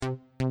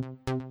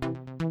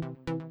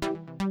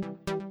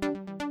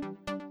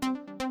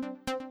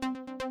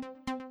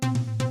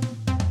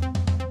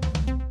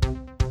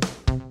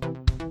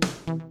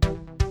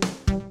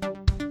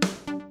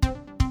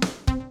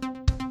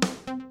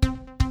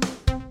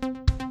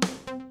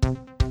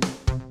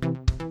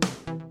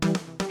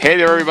Hey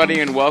there,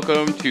 everybody, and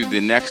welcome to the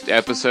next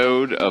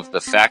episode of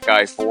the Fat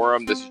Guy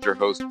Forum. This is your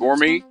host,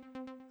 Gormy.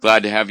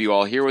 Glad to have you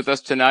all here with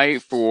us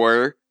tonight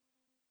for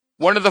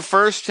one of the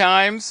first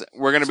times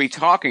we're going to be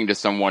talking to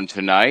someone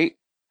tonight.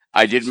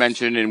 I did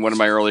mention in one of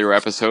my earlier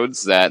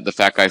episodes that the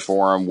Fat Guy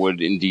Forum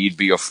would indeed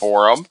be a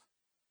forum.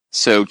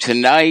 So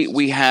tonight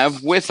we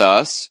have with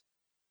us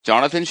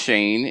Jonathan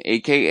Shane,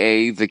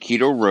 aka the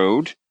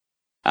KetoRoad,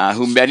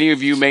 who many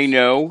of you may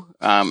know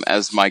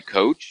as my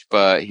coach,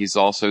 but he's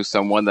also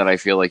someone that I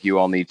feel like you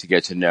all need to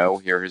get to know,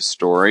 hear his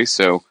story.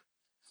 So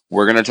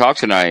we're going to talk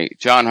tonight.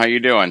 John, how you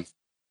doing?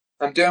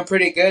 I'm doing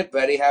pretty good,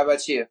 buddy. How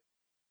about you?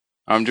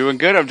 I'm doing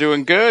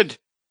good.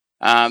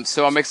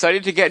 So I'm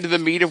excited to get into the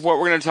meat of what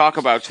we're going to talk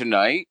about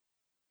tonight.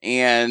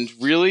 And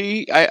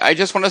really, I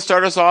just want to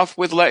start us off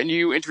with letting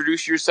you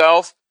introduce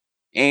yourself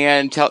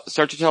and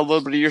start to tell a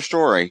little bit of your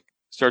story.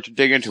 Start to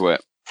dig into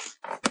it.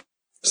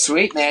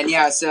 Sweet, man.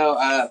 Yeah, so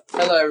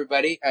hello,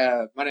 everybody.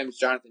 My name is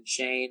Jonathan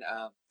Shane.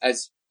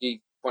 As you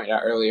pointed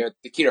out earlier,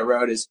 the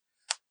KetoRoad is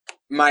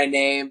my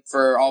name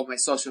for all my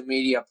social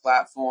media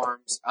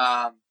platforms.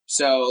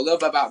 So a little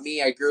bit about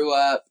me. I grew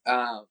up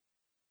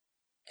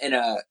in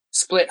a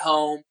split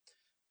home,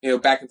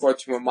 back and forth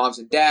between my mom's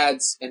and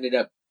dad's. Ended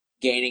up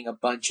gaining a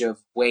bunch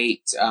of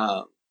weight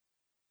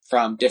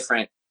from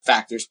different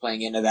factors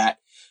playing into that.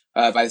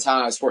 By the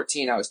time I was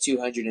 14, I was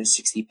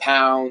 260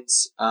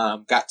 pounds.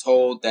 Got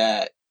told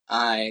that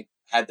I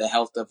had the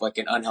health of like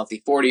an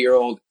unhealthy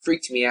 40-year-old.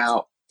 Freaked me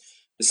out.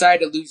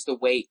 Decided to lose the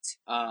weight.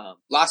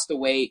 Lost the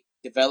weight.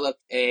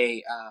 Developed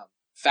a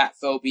fat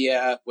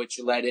phobia, which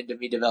led into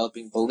me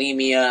developing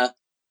bulimia.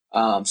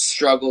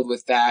 Struggled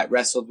with that.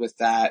 Wrestled with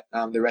that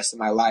the rest of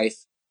my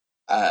life.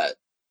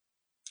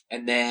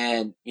 And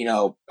then,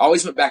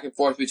 always went back and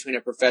forth between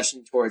a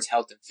profession towards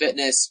health and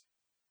fitness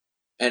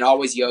and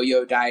always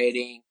yo-yo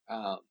dieting.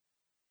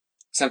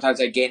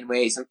 Sometimes I'd gain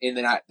weight, and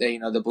then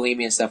the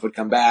bulimia stuff would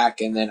come back,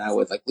 and then I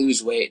would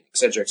lose weight, et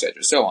cetera,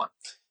 so on.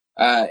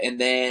 And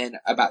then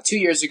about 2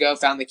 years ago,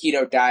 found the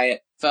keto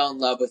diet, fell in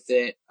love with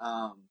it,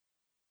 and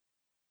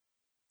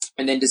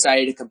then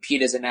decided to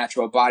compete as a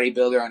natural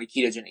bodybuilder on a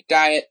ketogenic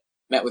diet.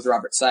 Met with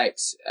Robert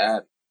Sykes.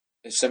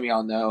 If some of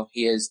y'all know,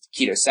 he is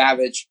Keto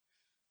Savage.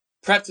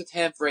 Prepped with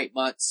him for 8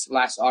 months.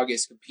 Last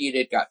August,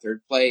 competed, got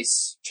third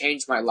place.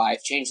 Changed my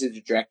life, changed the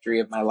trajectory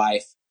of my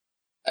life.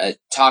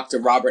 Talked to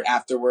Robert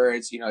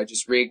afterwards. It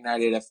just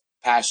reignited a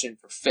passion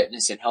for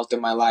fitness and health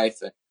in my life.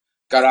 And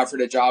got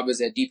offered a job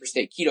as a deeper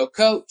state keto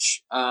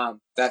coach.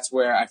 That's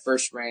where I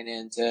first ran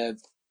into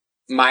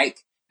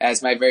Mike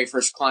as my very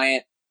first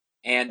client.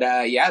 And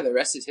the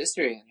rest is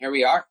history. And here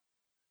we are.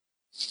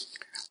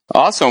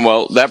 Awesome.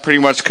 Well, that pretty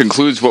much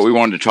concludes what we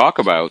wanted to talk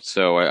about.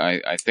 So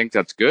I think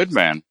that's good,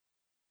 man.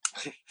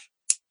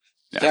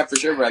 Yeah, for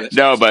sure, brother.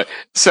 No, but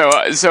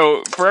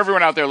so for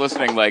everyone out there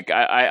listening,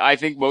 I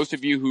think most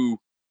of you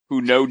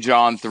who know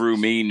John through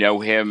me know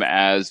him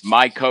as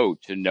my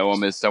coach and know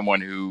him as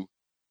someone who,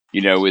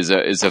 is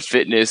a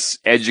fitness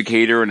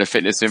educator and a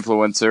fitness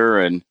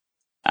influencer. And,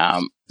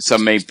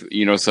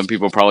 some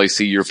people probably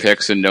see your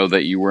pics and know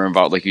that you were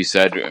involved, like you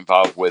said,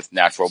 involved with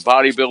natural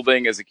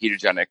bodybuilding as a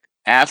ketogenic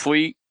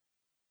athlete.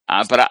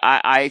 But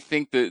I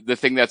think the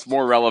thing that's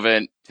more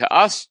relevant to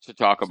us to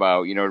talk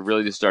about,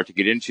 really to start to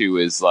get into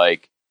is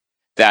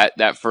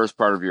that first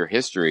part of your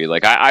history.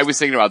 I was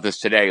thinking about this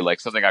today,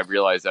 something I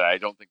realized that I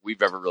don't think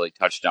we've ever really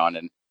touched on.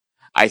 And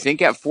I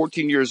think at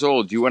 14 years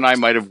old, you and I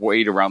might have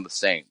weighed around the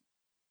same.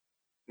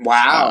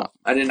 Wow.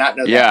 I did not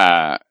know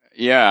that.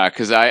 Yeah.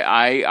 Cause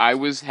I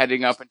was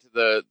heading up into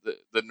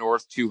the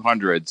North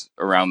 200s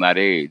around that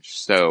age.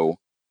 So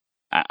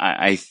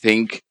I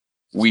think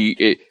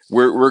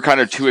we're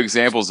kind of two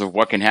examples of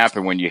what can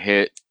happen when you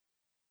hit,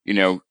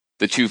 the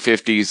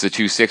 250s, the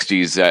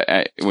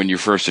 260s when you're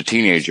first a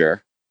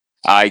teenager.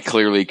 I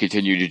clearly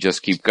continue to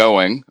just keep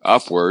going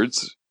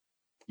upwards.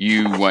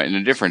 You went in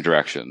a different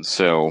direction.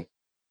 So,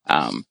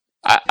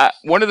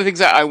 one of the things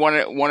that I want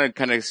to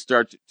kind of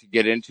start to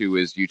get into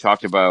is you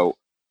talked about,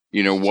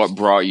 what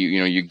brought you,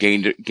 you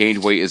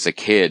gained weight as a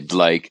kid.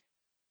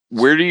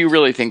 Where do you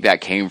really think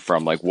that came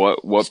from?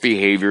 What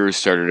behaviors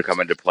started to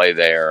come into play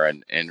there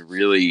and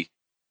really,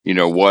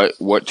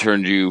 what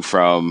turned you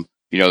from,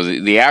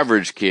 the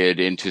average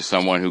kid into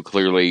someone who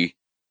clearly,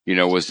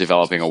 was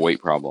developing a weight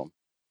problem?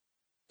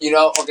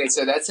 Okay,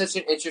 so that's such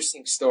an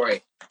interesting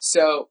story.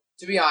 So,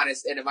 to be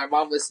honest, and if my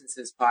mom listens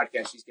to this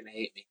podcast, she's going to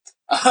hate me.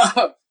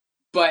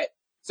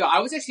 So I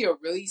was actually a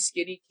really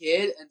skinny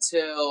kid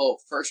until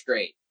first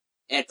grade.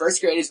 And first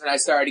grade is when I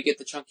started to get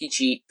the chunky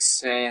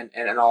cheeks and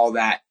all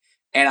that.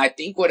 And I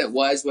think what it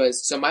was,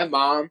 so my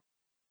mom,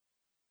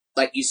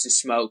 used to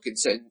smoke, and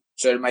so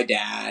did my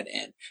dad,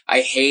 and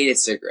I hated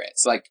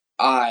cigarettes.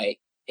 I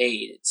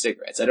hated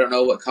cigarettes. I don't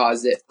know what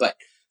caused it, but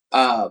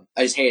I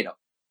just hated them.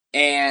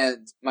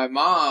 And my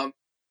mom,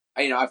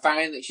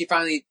 she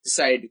finally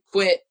decided to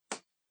quit.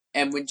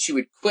 And when she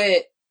would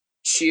quit,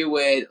 she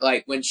would,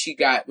 when she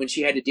had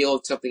to deal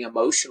with something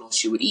emotional,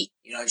 she would eat,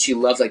 and she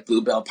loved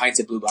pints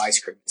of Bluebell ice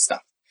cream and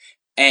stuff.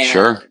 And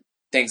Sure.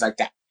 Things like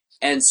that.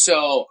 And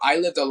so I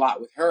lived a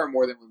lot with her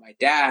more than with my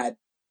dad.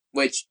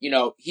 which,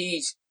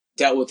 he's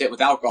dealt with it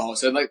with alcohol.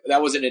 So like,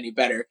 that wasn't any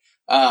better.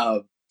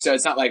 So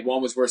it's not like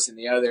one was worse than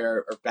the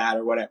other or bad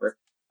or whatever.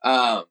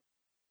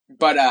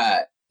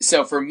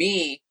 So for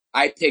me,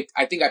 I think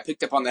I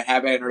picked up on that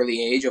habit at an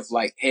early age of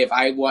like, hey, if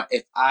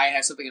I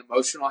have something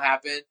emotional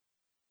happen,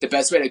 the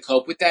best way to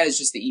cope with that is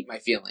just to eat my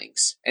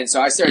feelings. And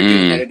so I started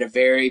doing that at a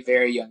very,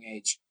 very young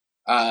age.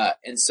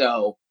 And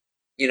so,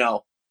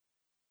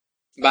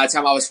 by the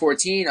time I was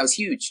 14, I was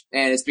huge.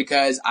 And it's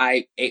because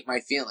I ate my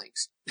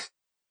feelings.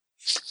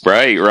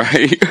 Right.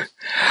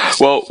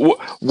 Well,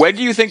 when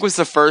do you think was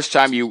the first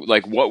time you,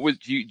 like, do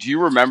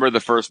you remember the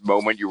first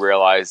moment you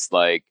realized,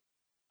 like,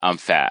 I'm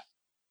fat?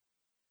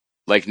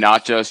 Like,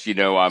 not just,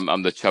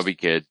 I'm the chubby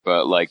kid,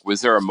 but like,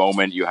 was there a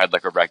moment you had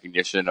like a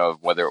recognition of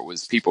whether it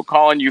was people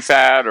calling you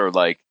fat or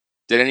like,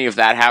 did any of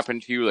that happen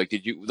to you? Like,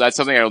 that's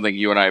something I don't think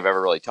you and I have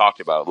ever really talked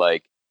about.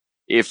 Like,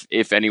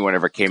 if anyone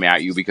ever came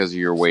at you because of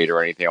your weight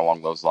or anything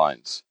along those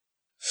lines.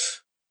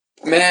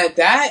 Man,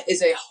 that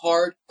is a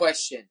hard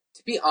question.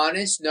 To be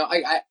honest, no,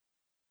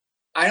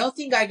 I don't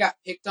think I got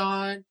picked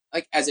on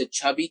like as a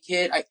chubby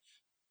kid.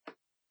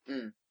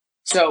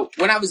 So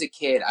when I was a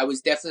kid, I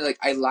was definitely like,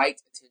 I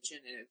liked attention,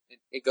 and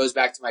it goes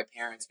back to my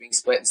parents being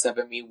split and stuff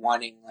and me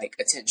wanting like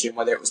attention,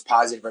 whether it was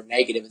positive or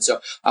negative. And so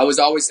I was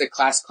always the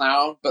class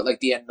clown, but like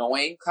the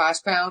annoying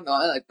class clown,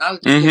 not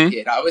the cool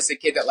kid. I was the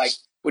kid that like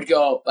would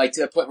go like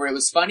to the point where it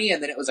was funny.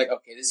 And then it was like,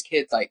 okay, this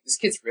kid's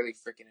really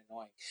freaking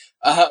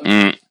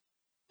annoying.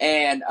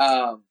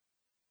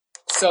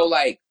 So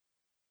like,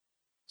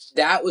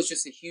 that was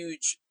just a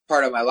huge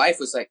part of my life,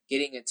 was like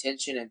getting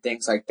attention and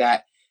things like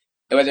that,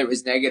 whether it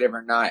was negative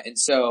or not. And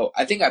so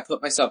I think I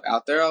put myself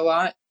out there a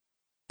lot,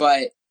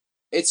 but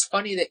it's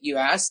funny that you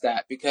asked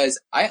that, because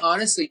I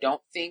honestly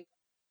don't think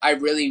I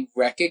really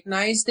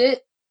recognized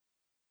it,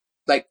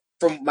 like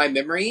from my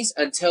memories,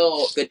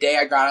 until the day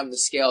I got on the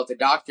scale at the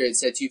doctor. It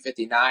said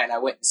 259. I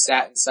went and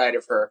sat inside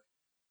of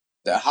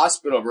the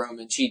hospital room,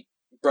 and she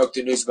broke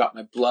the news about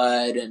my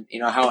blood and,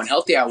 how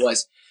unhealthy I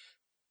was.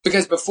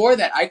 Because before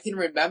that, I can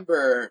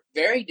remember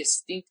very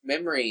distinct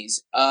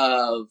memories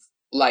of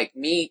like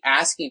me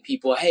asking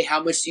people, hey,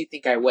 how much do you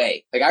think I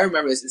weigh? Like, I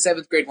remember this in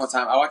 7th grade one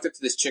time. I walked up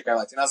to this chick I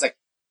liked, and I was like,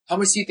 how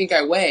much do you think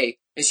I weigh?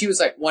 And she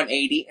was like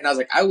 180. And I was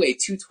like, I weigh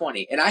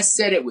 220. And I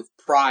said it with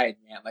pride,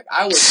 man. Like,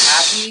 I was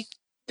happy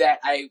that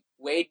I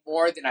weighed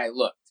more than I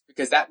looked,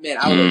 because that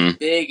meant I looked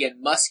big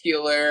and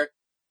muscular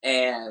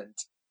and,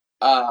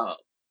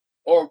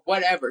 or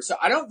whatever. So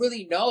I don't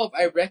really know if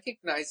I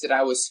recognized that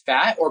I was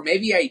fat, or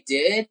maybe I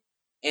did,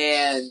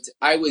 and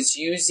I was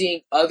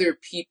using other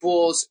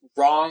people's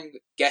wrong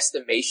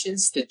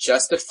guesstimations to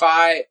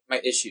justify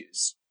my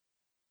issues.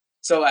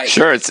 So like,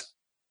 sure,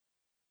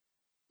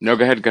 no,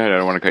 go ahead. I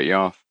don't want to cut you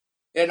off.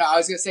 And I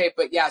was gonna say,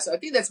 but yeah, so I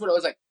think that's what it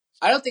was like.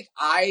 I don't think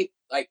I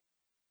like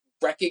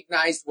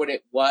recognized what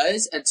it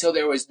was until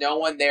there was no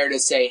one there to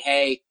say,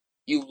 hey,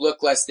 you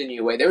look less than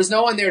you weigh. There was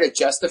no one there to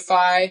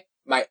justify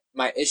my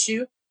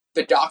issue.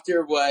 The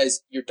doctor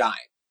was, you're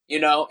dying,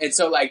 And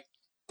so like,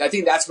 I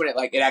think that's when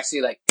it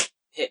actually like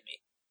hit me.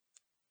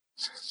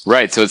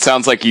 Right. So it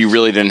sounds like you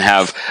really didn't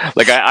have,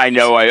 like, I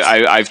know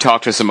I've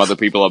talked to some other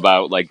people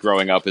about like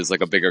growing up as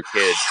like a bigger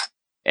kid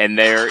and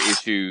their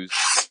issues,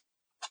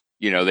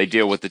 they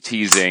deal with the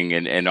teasing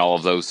and all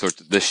of those sorts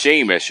of the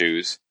shame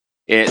issues.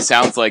 And it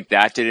sounds like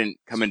that didn't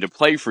come into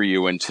play for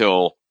you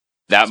until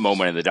that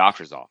moment in the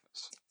doctor's office.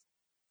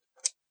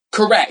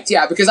 Correct,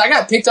 yeah, because I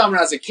got picked on when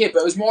I was a kid, but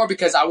it was more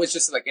because I was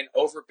just like an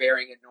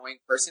overbearing, annoying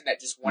person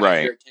that just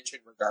wanted your attention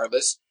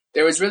regardless.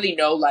 There was really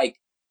no like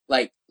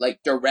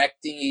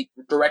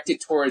directed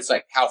towards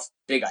like how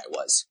big I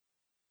was.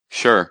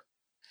 Sure.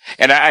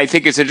 And I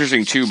think it's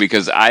interesting too,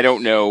 because I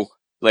don't know,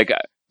 like,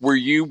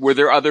 were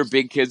there other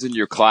big kids in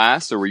your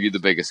class, or were you the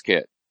biggest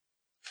kid?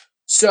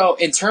 So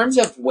in terms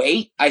of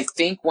weight, I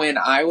think when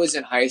I was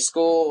in high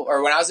school,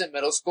 or when I was in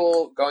middle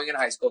school, going into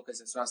high school,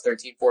 because it's when I was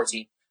 13,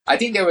 14, I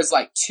think there was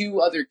like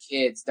 2 other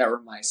kids that were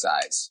my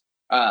size,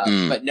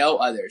 but no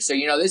others. So,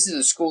 this is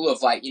a school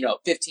of like,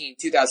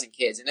 2,000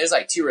 kids, and there's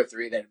like 2 or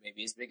 3 that are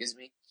maybe as big as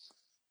me.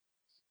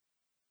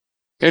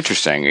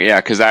 Interesting. Yeah.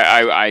 Cause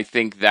I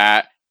think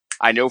that,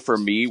 I know for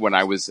me, when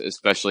I was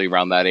especially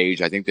around that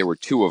age, I think there were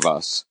 2 of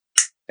us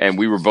and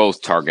we were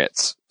both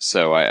targets.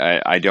 So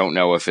I don't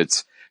know if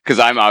it's, cause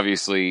I'm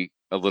obviously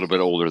a little bit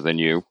older than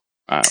you,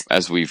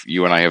 as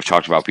you and I have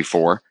talked about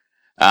before.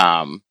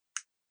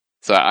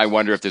 So I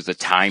wonder if there's a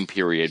time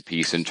period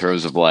piece in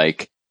terms of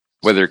like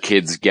whether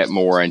kids get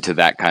more into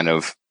that kind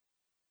of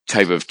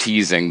type of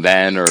teasing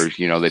then, or,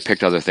 they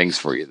picked other things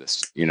for you.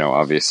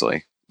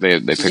 Obviously they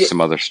picked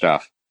some other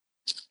stuff.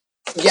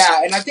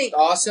 Yeah. And I think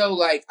also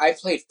like I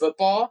played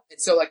football. And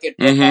so like in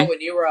football,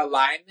 when you were a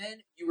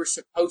lineman, you were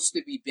supposed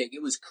to be big.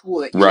 It was cool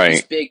that you were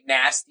this big,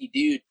 nasty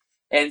dude.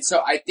 And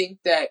so I think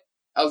that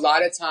a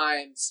lot of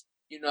times,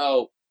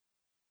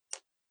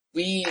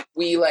 we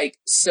like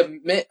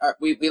submit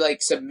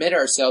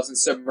ourselves and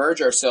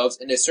submerge ourselves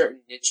into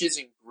certain niches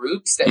and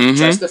groups that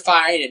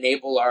justify and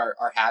enable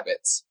our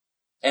habits.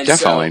 And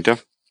definitely.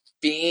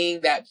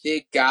 being that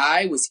big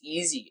guy was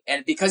easy.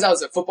 And because I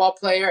was a football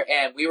player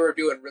and we were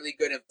doing really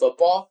good in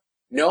football,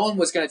 no one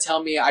was going to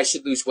tell me I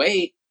should lose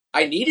weight.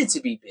 I needed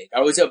to be big.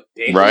 I was a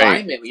big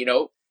lineman, you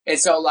know? And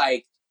so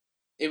like,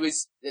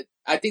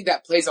 I think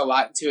that plays a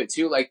lot into it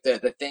too. Like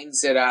the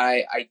things that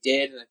I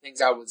did and the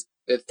things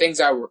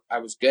I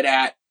was good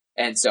at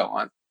and so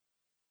on.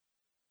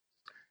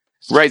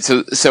 Right.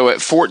 So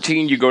at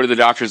 14, you go to the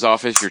doctor's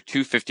office, you're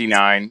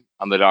 259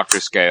 on the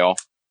doctor's scale,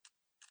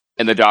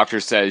 and the doctor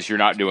says you're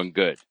not doing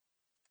good.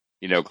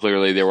 You know,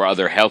 clearly there were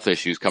other health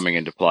issues coming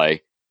into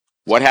play.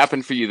 What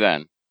happened for you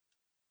then?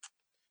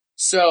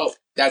 So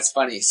that's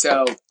funny.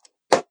 So,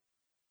 and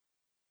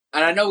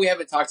I know we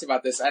haven't talked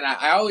about this, and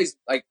I always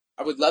like,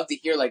 I would love to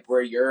hear like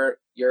where your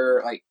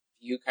like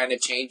you kind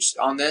of changed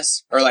on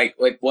this, or like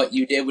what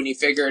you did when you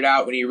figured it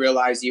out, when you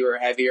realized you were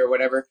heavy or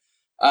whatever.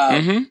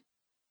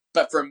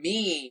 But for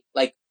me,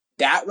 like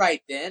that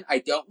right then, I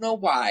don't know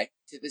why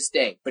to this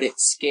day, but it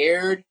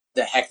scared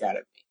the heck out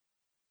of me.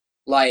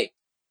 Like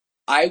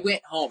I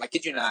went home, I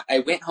kid you not, I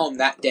went home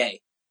that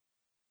day.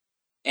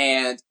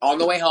 And on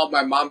the way home,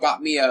 my mom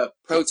got me a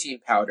protein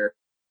powder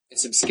and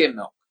some skim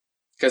milk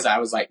because I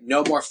was like,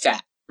 no more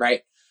fat,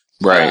 right?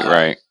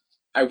 Right.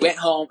 I went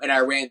home and I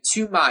ran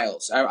 2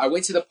 miles. I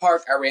went to the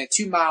park, I ran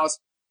 2 miles,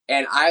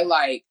 and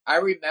I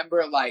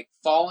remember like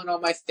falling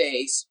on my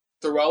face,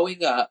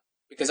 throwing up,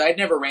 because I'd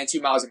never ran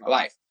 2 miles in my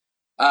life.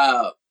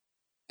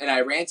 And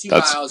I ran 2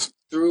 miles,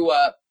 threw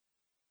up,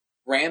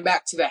 ran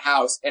back to the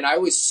house, and I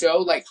was so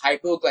like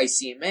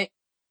hypoglycemic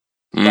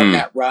from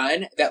that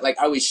run that like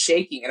I was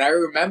shaking. And I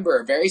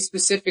remember very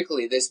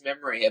specifically this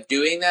memory of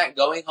doing that,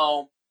 going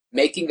home,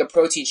 making a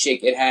protein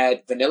shake. It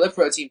had vanilla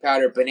protein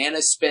powder,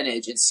 banana,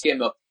 spinach, and skim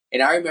milk.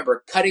 And I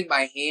remember cutting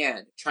my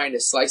hand trying to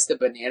slice the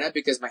banana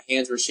because my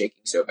hands were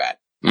shaking so bad.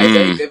 I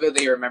very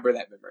vividly remember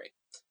that memory.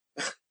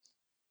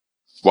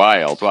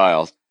 Wild.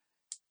 I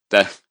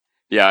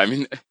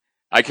mean,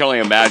 I can only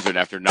imagine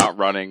after not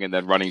running and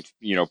then running,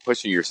 you know,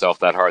 pushing yourself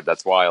that hard.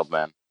 That's wild,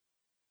 man.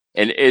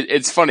 And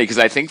it's funny because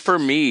I think for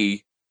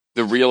me,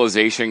 the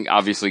realization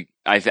obviously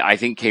I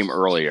think came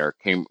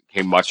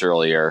much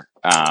earlier.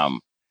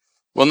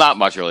 Well, not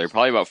much earlier,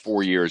 probably about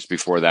 4 years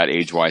before that,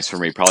 age-wise for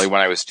me, probably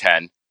when I was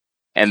 10.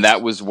 And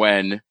that was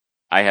when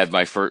I had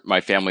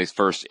my family's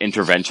first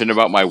intervention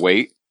about my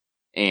weight.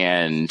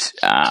 And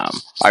I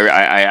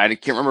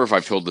can't remember if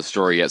I've told the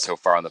story yet so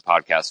far on the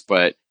podcast,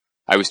 but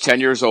I was 10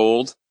 years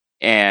old,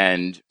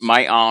 and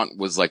my aunt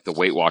was like the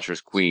Weight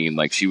Watchers queen.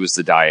 Like, she was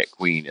the diet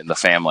queen in the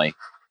family.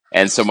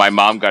 And so my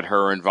mom got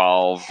her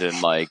involved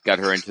and like got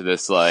her into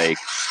this like,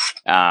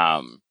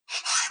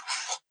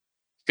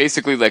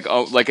 basically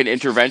like an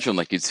intervention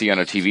like you'd see on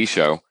a TV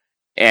show.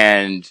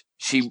 And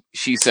she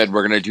said,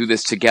 we're going to do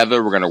this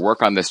together. We're going to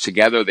work on this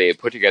together. They had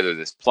put together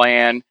this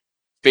plan.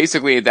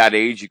 Basically at that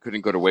age, you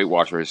couldn't go to Weight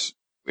Watchers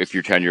if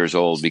you're 10 years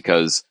old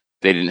because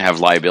they didn't have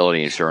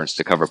liability insurance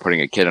to cover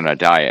putting a kid on a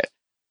diet.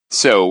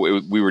 So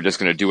we were just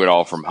going to do it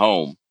all from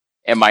home.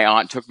 And my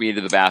aunt took me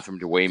into the bathroom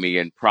to weigh me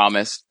and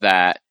promised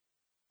that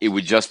it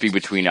would just be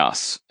between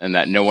us and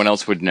that no one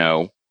else would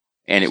know.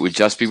 And it would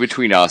just be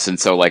between us. And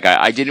so like,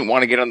 I didn't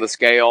want to get on the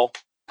scale.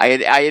 I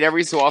had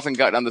every so often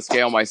gotten on the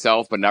scale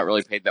myself, but not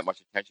really paid that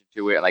much attention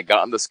to it. And I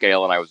got on the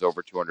scale and I was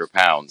over 200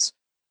 pounds,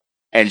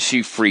 and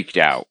she freaked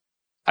out.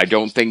 I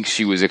don't think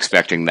she was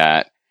expecting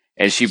that.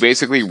 And she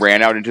basically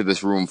ran out into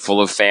this room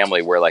full of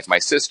family where like my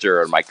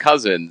sister and my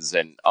cousins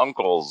and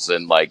uncles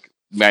and like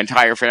my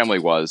entire family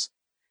was,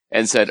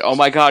 and said, "Oh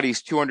my God,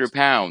 he's 200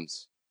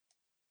 pounds.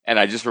 And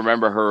I just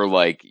remember her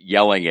like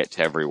yelling it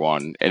to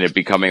everyone and it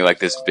becoming like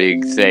this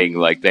big thing.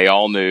 Like they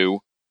all knew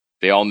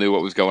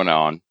what was going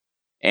on.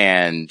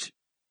 And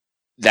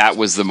that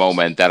was the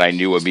moment that I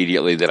knew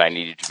immediately that I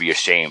needed to be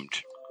ashamed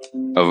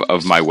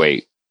of my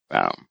weight.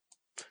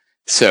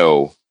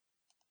 So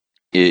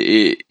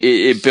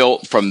it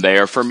built from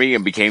there for me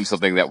and became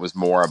something that was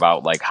more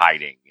about like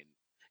hiding.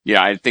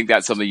 Yeah, I think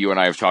that's something you and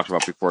I have talked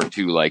about before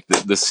too, like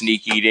the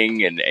sneak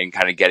eating and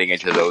kind of getting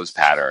into those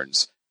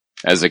patterns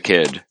as a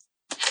kid.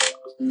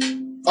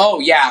 Oh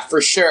yeah,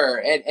 for sure.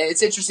 And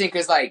it's interesting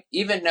because like,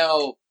 even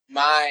though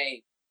my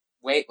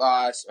weight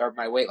loss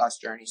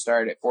journey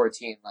started at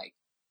 14, like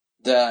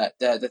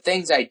the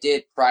things I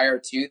did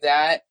prior to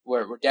that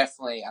were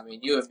definitely, I mean,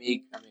 you and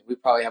me, I mean, we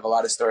probably have a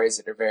lot of stories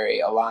that are very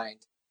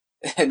aligned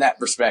in that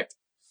respect.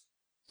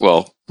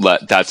 Well,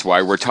 that's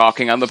why we're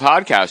talking on the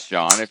podcast,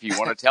 John, if you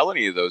want to tell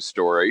any of those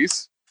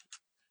stories.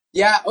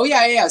 Yeah. Oh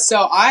yeah.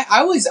 So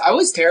I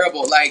was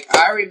terrible. Like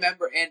I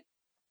remember, and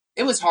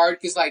it was hard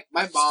because like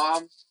my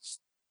mom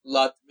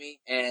loved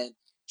me and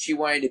she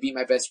wanted to be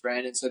my best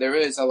friend. And so there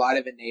was a lot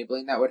of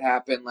enabling that would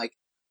happen. Like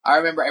I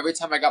remember every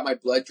time I got my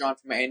blood drawn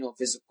for my annual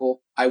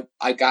physical, I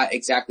got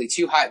exactly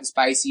 2 hot and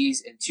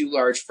spices and 2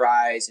 large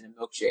fries and a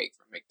milkshake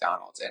from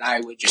McDonald's. And I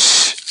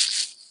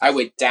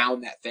would down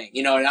that thing,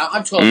 you know, and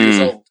I'm 12 years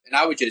old and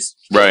I would just,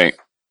 right.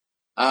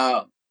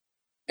 And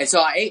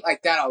so I ate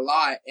like that a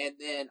lot. And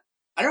then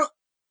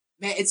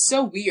it's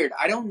so weird.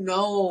 I don't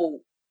know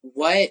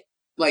what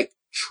like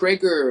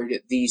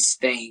triggered these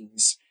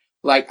things.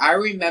 Like I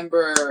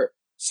remember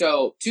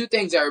So two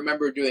things I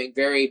remember doing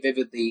very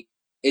vividly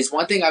is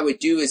one thing I would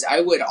do is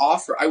I would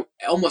offer,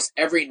 almost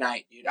every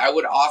night, dude, I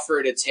would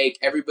offer to take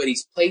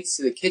everybody's plates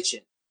to the kitchen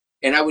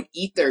and I would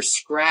eat their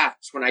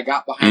scraps when I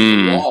got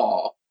behind the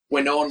wall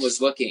when no one was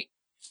looking.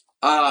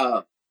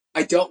 I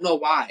don't know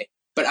why,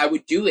 but I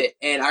would do it.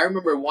 And I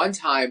remember one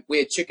time we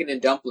had chicken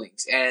and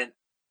dumplings and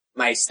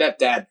my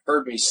stepdad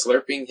heard me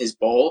slurping his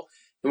bowl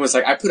and was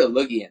like, I put a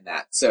loogie in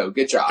that. So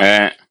good job.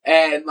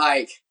 And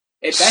like,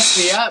 it messed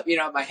me up, in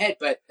my head,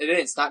 but it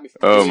didn't stop me from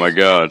doing it. Oh my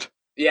God.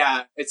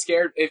 Yeah,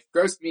 it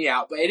grossed me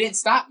out, but it didn't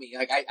stop me.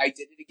 Like I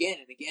did it again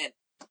and again.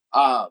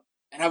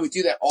 And I would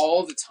do that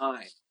all the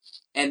time.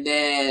 And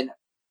then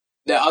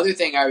the other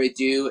thing I would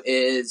do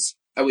is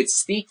I would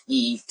sneak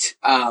eat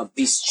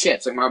these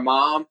chips. Like my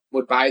mom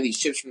would buy these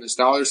chips from this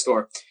dollar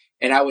store,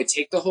 and I would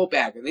take the whole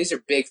bag. And these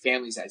are big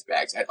family size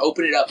bags. I'd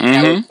open it up and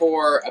I would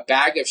pour a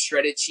bag of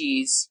shredded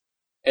cheese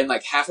and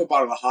like half a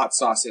bottle of hot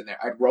sauce in there.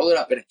 I'd roll it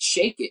up and I'd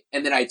shake it,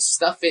 and then I'd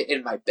stuff it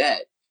in my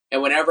bed.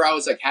 And whenever I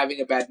was like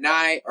having a bad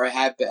night, or I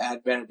had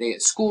been a day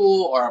at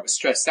school, or I was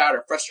stressed out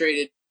or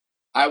frustrated,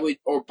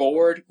 or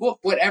bored,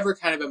 whatever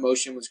kind of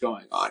emotion was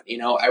going on,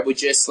 I would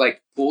just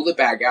like pull the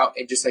bag out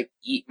and just like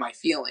eat my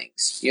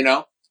feelings,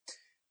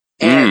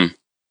 And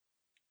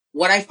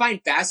what I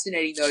find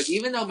fascinating though is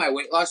even though my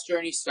weight loss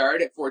journey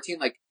started at 14,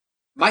 like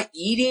my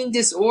eating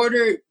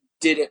disorder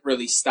didn't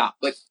really stop.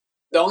 Like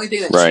the only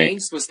thing that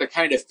changed was the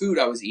kind of food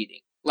I was eating.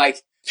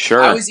 Like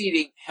I was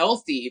eating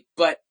healthy,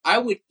 but I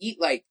would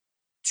eat like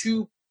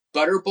 2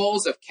 butter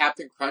bowls of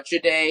Captain Crunch a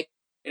day,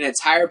 an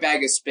entire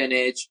bag of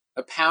spinach,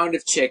 a pound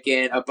of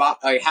chicken,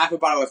 half a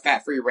bottle of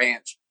fat-free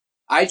ranch.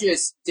 I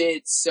just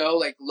did so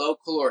like low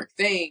caloric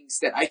things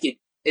that I could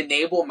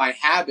enable my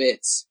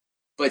habits,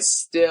 but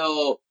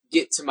still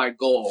get to my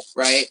goal,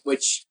 right?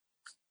 Which,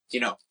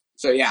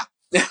 so yeah.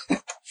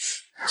 Right.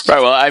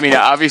 Well, I mean,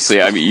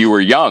 obviously, you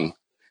were young,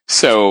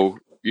 so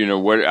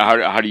how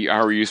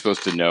are you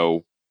supposed to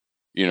know,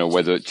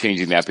 whether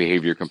changing that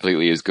behavior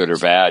completely is good or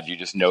bad? You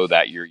just know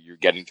that you're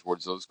getting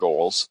towards those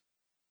goals,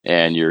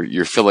 and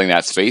you're filling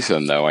that space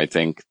in. Though I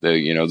think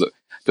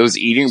those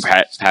eating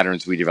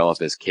patterns we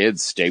develop as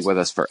kids stay with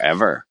us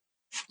forever.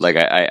 Like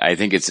I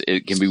think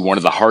it can be one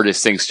of the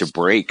hardest things to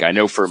break. I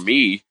know for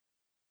me,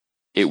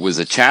 it was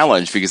a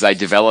challenge because I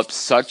developed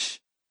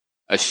such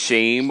a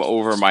shame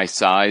over my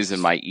size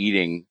and my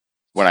eating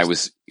when I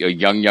was a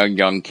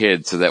young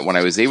kid, so that when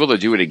I was able to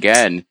do it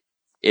again,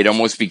 it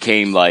almost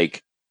became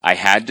like I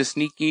had to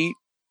sneak eat.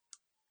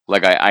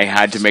 Like I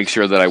had to make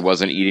sure that I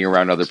wasn't eating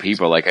around other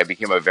people. Like I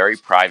became a very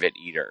private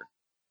eater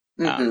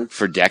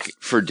for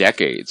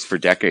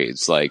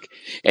decades. Like,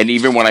 and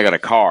even when I got a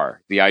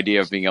car, the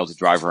idea of being able to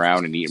drive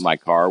around and eat in my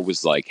car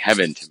was like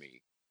heaven to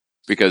me,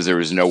 because there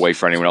was no way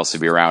for anyone else to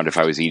be around if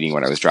I was eating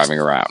when I was driving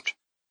around.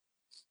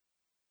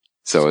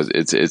 So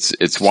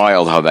it's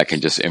wild how that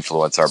can just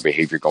influence our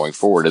behavior going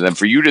forward. And then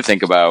for you to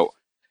think about,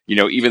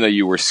 even though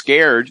you were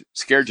scared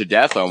to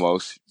death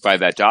almost by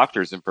that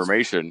doctor's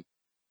information,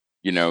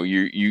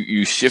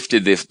 you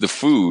shifted the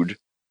food,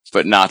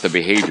 but not the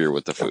behavior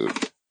with the food.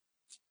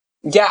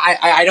 Yeah,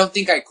 I don't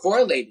think I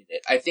correlated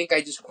it. I think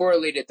I just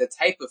correlated the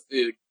type of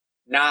food,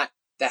 not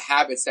the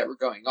habits that were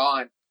going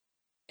on.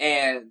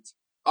 And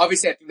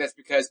obviously, I think that's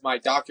because my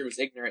doctor was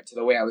ignorant to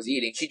the way I was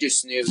eating. She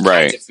just knew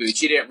kinds of food.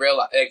 She didn't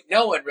realize, like,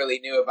 no one really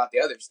knew about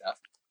the other stuff.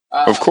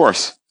 Of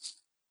course.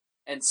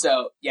 And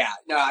so, yeah,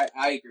 no,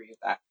 I agree with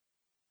that.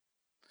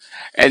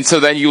 And so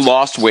then you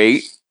lost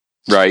weight,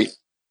 right?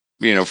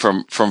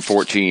 From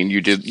 14,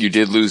 you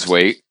did lose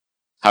weight.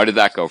 How did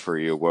that go for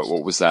you?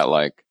 What was that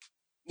like?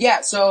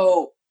 Yeah,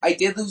 so I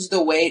did lose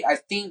the weight. I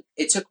think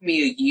it took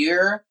me a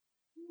year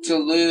to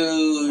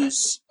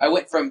lose. I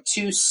went from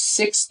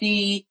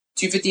 260,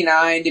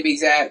 259 to be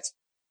exact,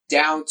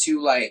 down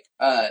to like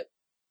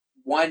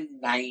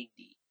 190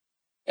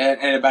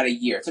 in about a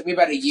year. It took me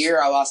about a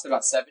year. I lost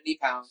about 70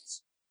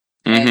 pounds.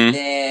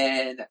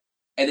 And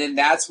then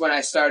that's when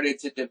I started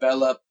to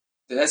develop.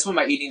 That's when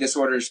my eating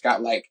disorders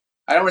got like,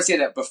 I don't want to say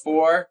that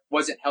before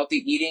wasn't healthy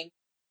eating,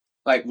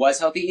 like was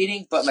healthy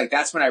eating, but like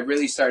that's when I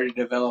really started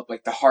to develop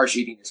like the harsh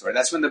eating disorder.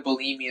 That's when the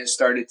bulimia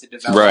started to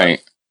develop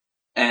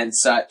and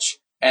such.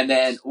 And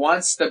then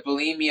once the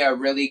bulimia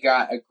really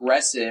got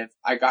aggressive,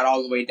 I got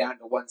all the way down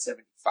to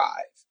 175.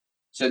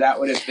 So that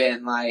would have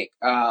been like,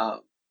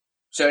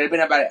 so it would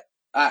have been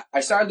about, I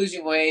started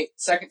losing weight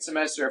second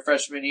semester of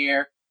freshman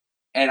year,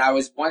 and I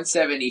was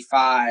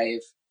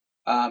 175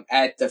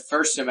 at the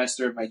first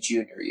semester of my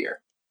junior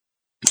year.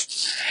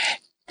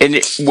 And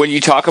when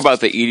you talk about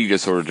the eating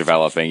disorder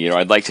developing,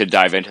 I'd like to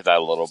dive into that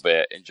a little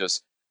bit. And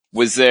just,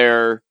 was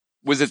it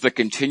the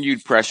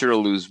continued pressure to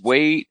lose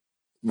weight?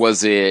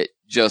 Was it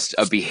just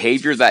a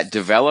behavior that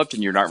developed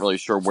and you're not really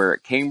sure where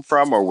it came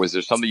from? Or was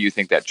there something you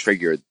think that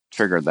triggered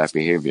that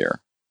behavior?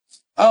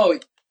 Oh,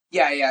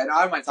 yeah. No,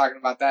 I don't mind talking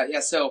about that.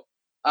 Yeah. So,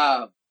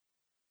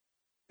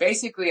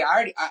 basically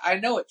I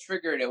know what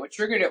triggered it. What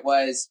triggered it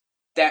was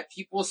that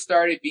people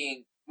started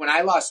when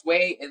I lost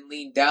weight and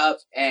leaned up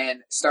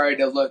and started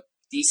to look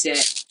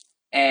decent,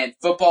 and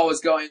football was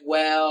going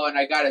well, and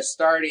I got a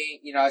starting,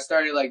 I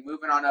started like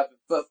moving on up in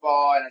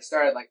football, and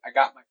I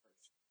got my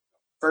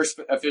first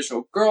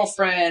official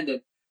girlfriend,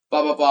 and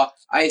blah, blah, blah.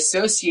 I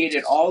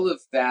associated all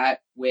of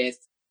that with,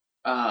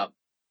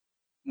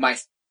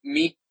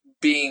 me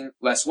being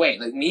less weight,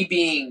 like me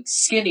being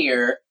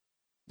skinnier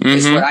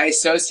is what I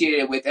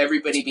associated with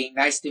everybody being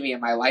nice to me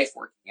in my life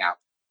working out.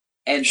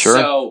 And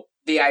so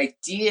the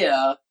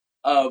idea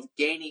of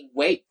gaining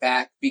weight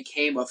back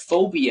became a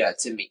phobia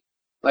to me,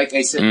 like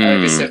a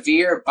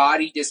severe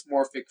body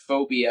dysmorphic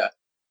phobia.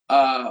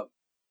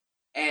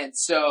 And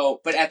so,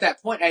 but at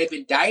that point, I had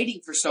been dieting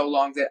for so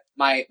long that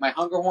my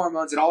hunger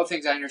hormones and all the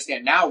things I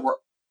understand now were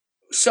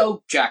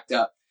so jacked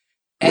up.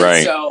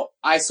 And so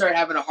I started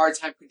having a hard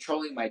time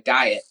controlling my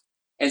diet.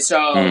 And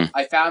so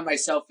I found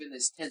myself in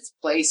this tense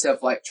place of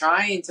like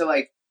trying to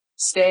like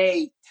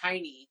stay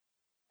tiny,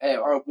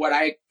 or what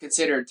I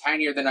considered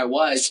tinier than I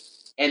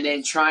was, and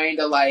then trying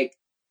to like,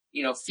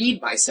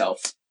 feed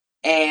myself.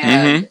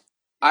 And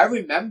I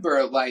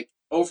remember like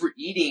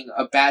overeating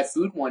a bad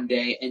food one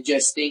day and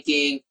just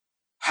thinking,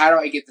 how do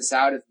I get this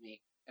out of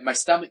me? And my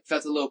stomach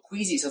felt a little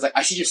queasy. So I was like,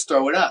 I should just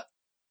throw it up.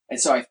 And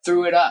so I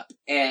threw it up,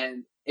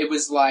 and it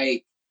was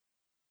like,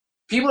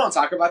 people don't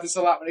talk about this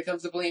a lot when it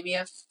comes to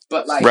bulimia,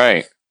 but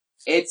like,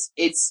 it's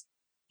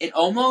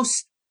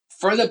almost,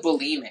 for the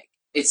bulimic,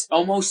 it's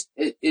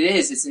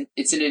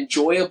an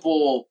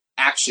enjoyable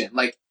action.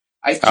 Like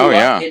I threw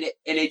up, and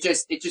it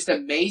just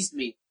amazed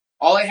me.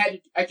 I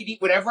could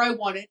eat whatever I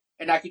wanted,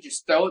 and I could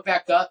just throw it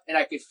back up, and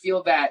I could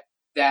feel that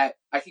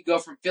I could go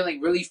from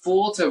feeling really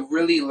full to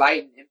really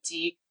light and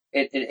empty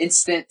in an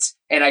instant.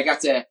 And I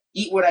got to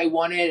eat what I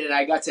wanted, and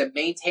I got to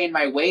maintain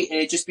my weight, and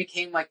it just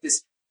became like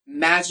this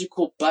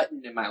magical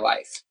button in my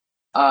life.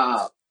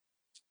 I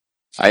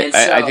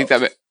think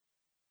that.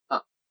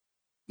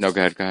 No,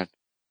 go ahead.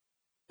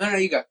 No,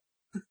 you go.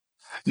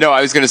 No,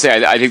 I was going to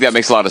say, I think that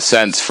makes a lot of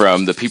sense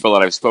from the people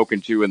that I've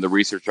spoken to and the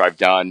research I've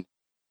done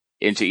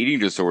into eating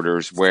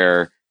disorders,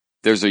 where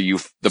there's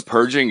the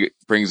purging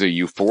brings a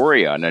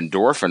euphoria, an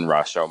endorphin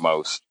rush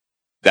almost,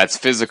 that's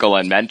physical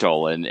and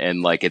mental,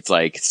 and like it's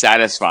like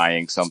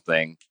satisfying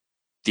something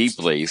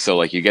deeply. So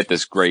like you get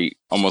this great,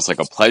 almost like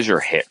a pleasure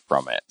hit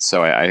from it.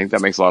 So I think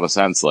that makes a lot of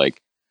sense.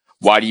 Like,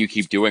 why do you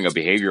keep doing a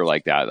behavior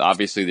like that?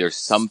 Obviously there's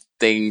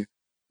something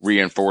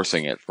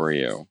reinforcing it for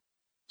you.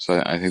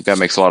 So I think that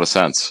makes a lot of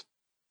sense.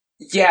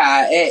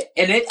 Yeah.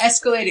 It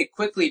escalated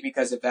quickly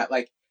because of that.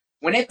 Like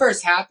when it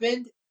first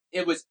happened,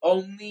 it was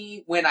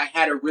only when I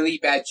had a really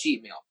bad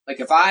cheat meal. Like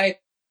if I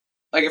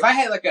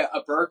had like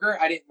a burger,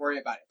 I didn't worry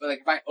about it. But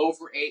like if I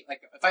overate,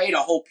 like if I ate a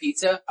whole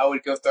pizza, I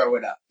would go throw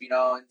it up,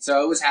 And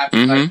so it was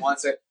happening like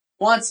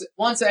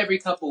once every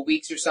couple of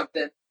weeks or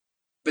something.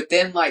 But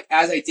then like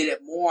as I did it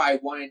more, I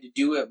wanted to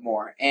do it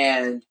more.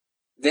 And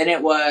then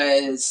it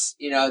was,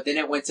 then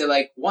it went to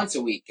like once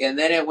a week. And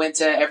then it went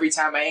to every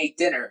time I ate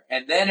dinner.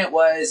 And then it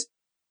was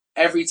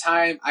every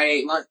time I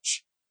ate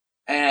lunch.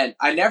 And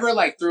I never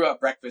like threw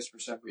up breakfast for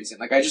some reason.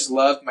 Like I just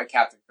loved my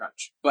Captain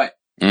Crunch. But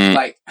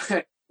like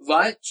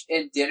lunch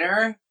and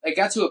dinner, it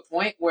got to a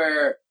point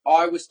where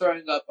I was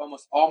throwing up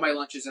almost all my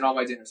lunches and all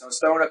my dinners. I was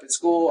throwing up in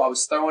school. I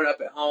was throwing up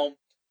at home.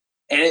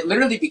 And it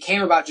literally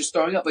became about just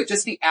throwing up. Like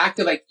just the act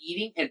of like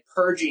eating and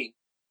purging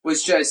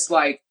was just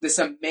like this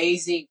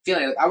amazing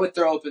feeling. Like I would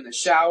throw up in the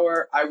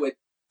shower. I would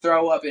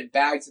throw up in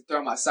bags and throw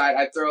them outside.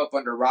 I'd throw up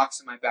under rocks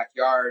in my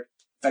backyard.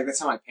 In fact, that's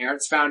how my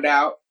parents found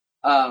out.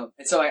 And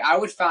so like I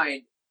would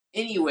find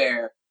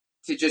anywhere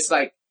to just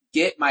like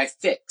get my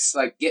fix,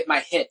 like get my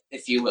hit,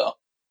 if you will.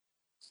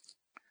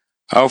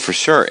 Oh, for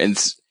sure. And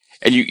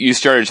you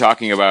started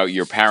talking about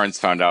your parents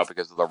found out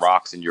because of the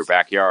rocks in your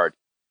backyard.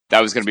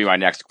 That was going to be my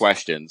next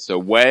question. So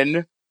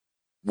when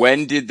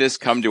did this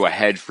come to a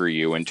head for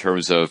you in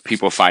terms of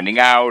people finding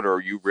out, or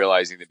you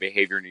realizing the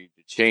behavior needed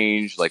to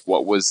change? Like,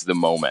 what was the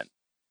moment?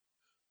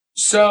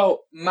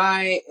 So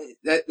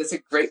that's a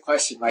great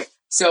question. Like,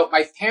 so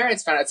my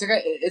parents found out.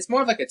 It's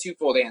more of like a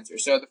twofold answer.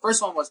 So the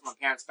first one was my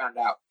parents found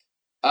out.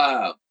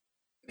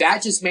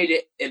 That just made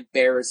it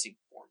embarrassing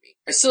for me.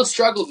 I still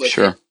struggled with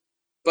it,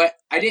 but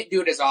I didn't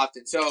do it as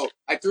often. So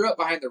I threw up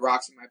behind the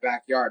rocks in my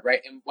backyard,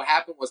 right? And what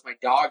happened was my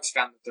dogs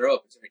found the throw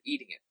up and started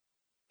eating it.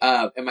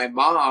 And my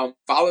mom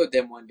followed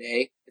them one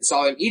day and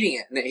saw them eating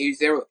it.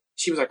 And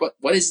she was like,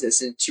 what is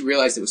this? And she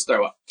realized it was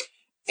throw up.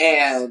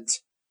 And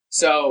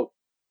so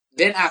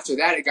then after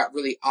that, it got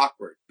really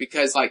awkward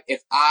because like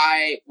if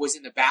I was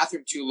in the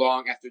bathroom too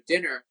long after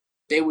dinner,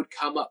 they would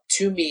come up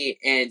to me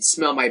and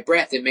smell my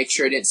breath and make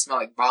sure it didn't smell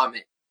like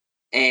vomit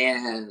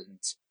and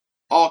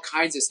all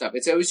kinds of stuff.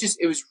 And so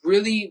it was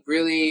really,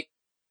 really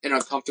an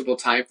uncomfortable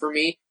time for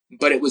me,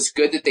 but it was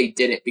good that they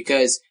did it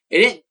because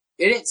it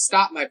didn't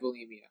stop my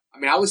bulimia. I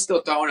mean, I was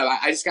still throwing up.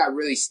 I just got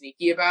really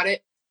sneaky about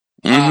it.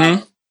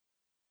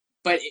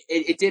 But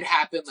it did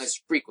happen less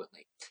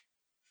frequently.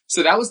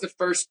 So that was the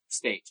first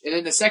stage. And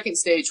then the second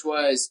stage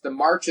was the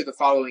March of the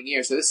following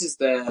year. So this is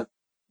the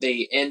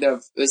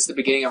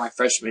beginning of my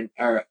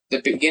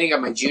the beginning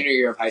of my junior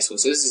year of high school.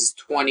 So this is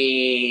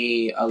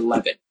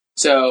 2011.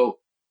 So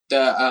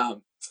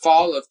the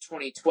fall of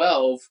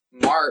 2012,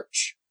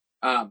 March,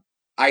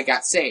 I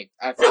got saved.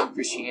 I found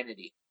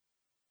Christianity.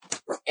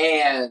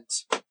 And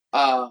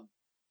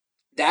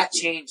that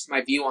changed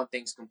my view on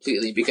things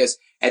completely, because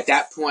at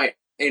that point,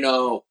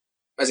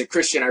 as a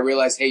Christian, I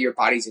realized, hey, your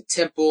body's a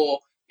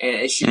temple and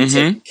it should be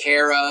taken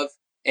care of.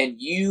 And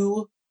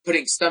you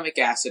putting stomach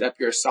acid up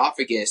your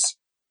esophagus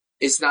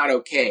is not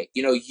okay.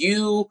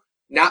 You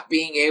not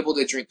being able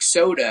to drink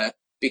soda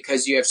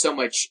because you have so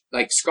much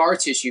like scar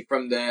tissue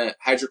from the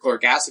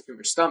hydrochloric acid from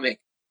your stomach,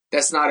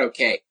 that's not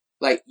okay.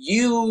 Like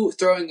you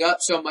throwing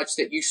up so much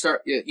that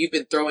you've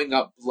been throwing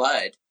up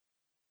blood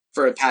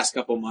for the past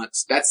couple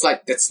months. That's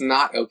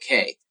not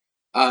okay.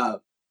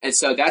 And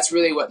so that's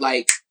really what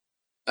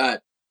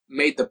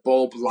made the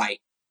bulb light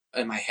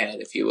in my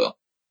head, if you will.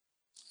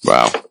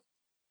 Wow.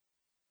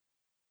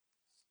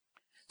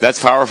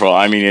 That's powerful.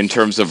 I mean, in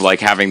terms of like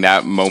having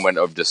that moment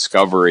of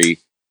discovery,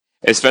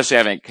 especially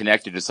having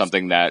connected to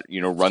something that,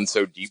 runs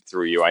so deep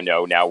through you. I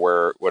know now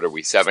what are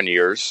we, 7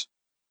 years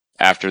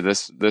after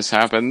this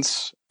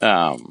happens?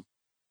 And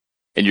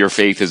your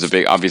faith is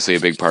obviously a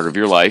big part of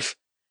your life.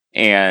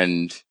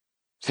 And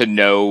to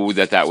know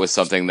that was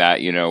something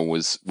that,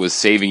 was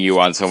saving you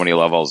on so many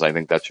levels, I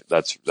think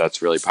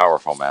that's really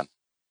powerful, man.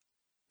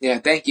 Yeah,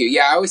 thank you.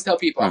 Yeah, I always tell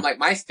people, I'm like,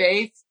 my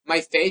faith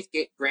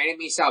granted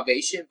me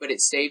salvation, but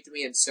it saved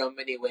me in so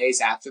many ways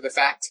after the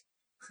fact.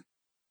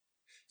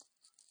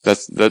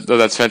 That's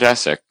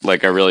fantastic.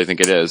 Like, I really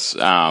think it is.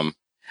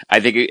 I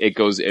think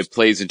it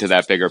plays into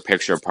that bigger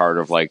picture part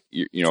of like,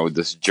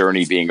 this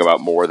journey being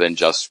about more than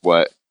just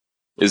what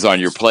is on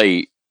your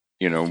plate,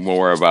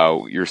 more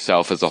about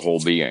yourself as a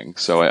whole being.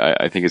 So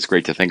I think it's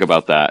great to think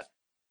about that.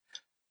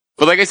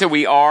 But like I said,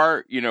 we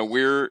are,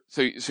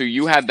 so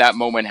you had that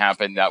moment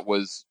happen. That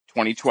was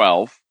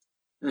 2012.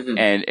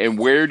 Mm-hmm. And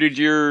where did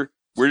your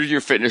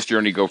fitness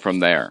journey go from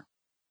there?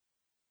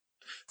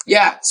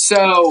 Yeah.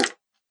 So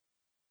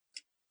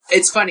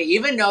it's funny,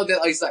 even though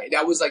that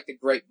that was like the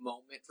great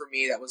moment for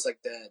me. That was like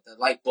the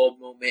light bulb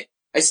moment.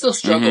 I still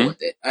struggle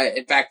with it.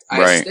 In fact,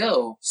 I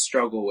still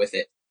struggle with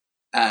it.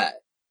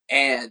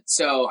 And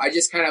so I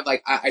just kind of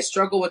I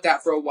struggled with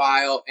that for a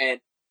while.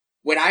 And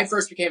when I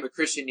first became a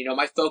Christian,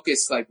 my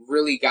focus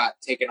really got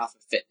taken off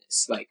of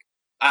fitness.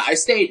 I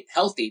stayed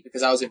healthy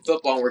because I was in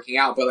football and working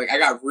out, but I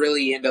got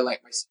really into my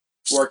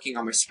working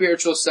on my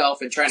spiritual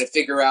self and trying to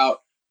figure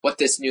out what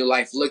this new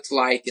life looked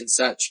like and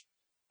such.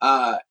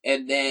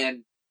 And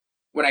then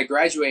when I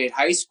graduated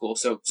high school,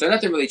 so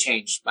nothing really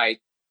changed. The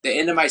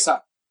end of my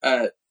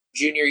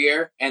junior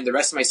year and the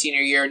rest of my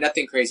senior year,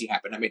 nothing crazy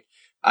happened. I mean,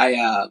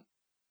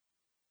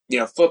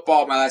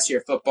 football, my last year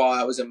of football,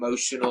 I was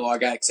emotional. I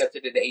got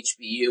accepted into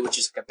HBU, which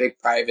is a big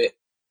private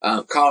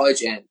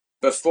college. And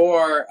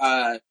before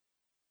I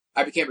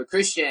became a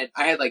Christian,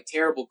 I had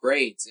terrible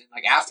grades. And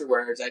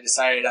afterwards, I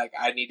decided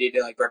I needed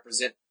to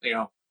represent,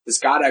 this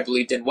God I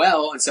believed in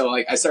well. And so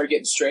I started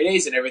getting straight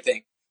A's and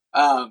everything.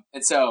 And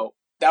so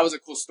that was a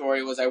cool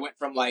story. Was I went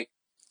from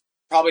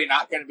probably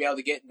not going to be able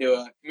to get into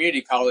a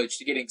community college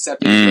to getting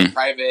accepted into a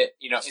private,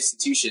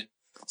 institution.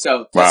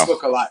 So that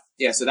spoke a lot.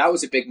 Yeah. So that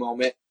was a big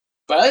moment.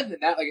 But other than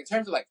that, in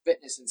terms of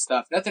fitness and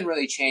stuff, nothing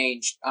really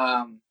changed.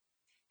 And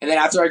then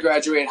after I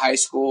graduated high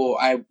school,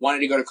 I wanted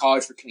to go to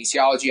college for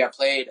kinesiology. I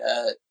played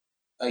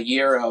a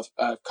year of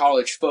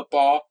college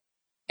football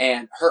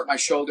and hurt my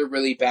shoulder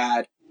really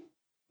bad.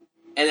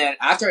 And then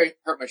after I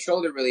hurt my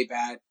shoulder really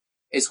bad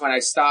is when I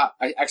stopped.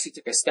 I actually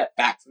took a step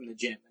back from the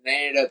gym, and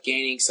I ended up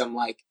gaining some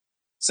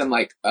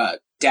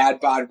dad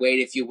bod weight,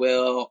 if you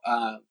will.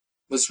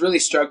 Was really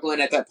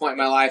struggling at that point in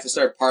my life. I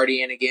started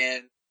partying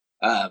again.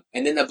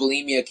 And then the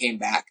bulimia came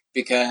back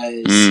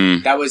because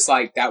that was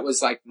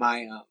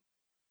my,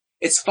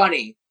 it's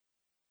funny.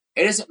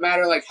 It doesn't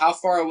matter how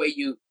far away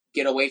you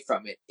get away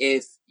from it.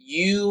 If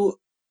you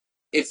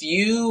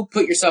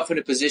put yourself in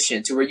a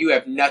position to where you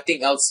have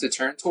nothing else to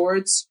turn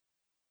towards,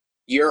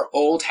 your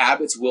old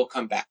habits will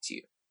come back to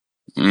you.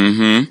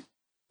 Mm-hmm.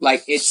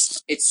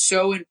 It's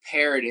so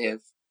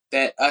imperative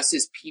that us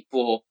as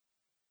people,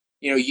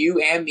 you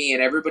and me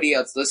and everybody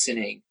else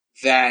listening,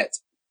 that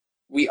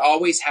we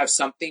always have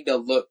something to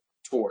look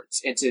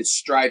towards and to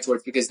strive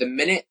towards, because the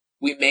minute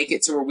we make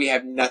it to where we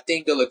have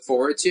nothing to look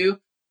forward to,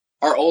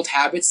 our old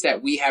habits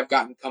that we have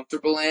gotten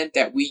comfortable in,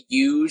 that we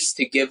use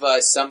to give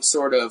us some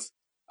sort of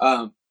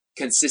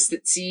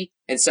consistency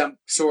and some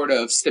sort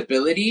of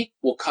stability,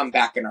 will come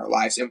back in our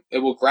lives, and it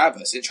will grab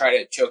us and try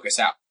to choke us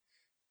out.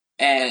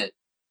 And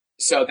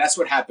so that's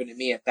what happened to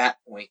me at that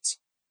point.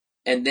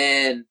 And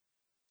then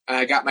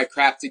I got my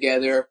crap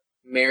together,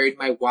 married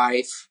my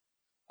wife.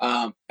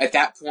 At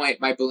that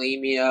point, my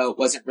bulimia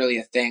wasn't really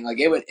a thing.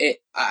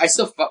 I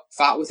still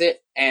fought with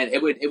it, and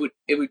it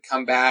would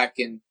come back,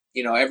 and,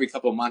 every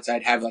couple of months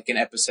I'd have an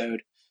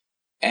episode.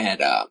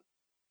 And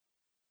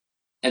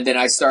then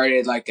I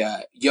started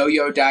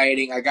yo-yo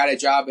dieting. I got a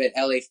job at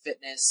LA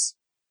Fitness,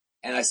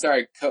 and I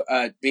started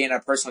being a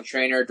personal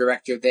trainer,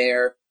 director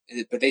there,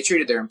 but they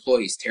treated their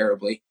employees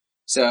terribly.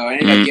 So I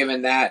ended up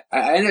giving that,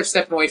 I ended up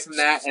stepping away from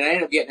that, and I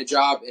ended up getting a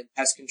job in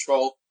pest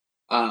control.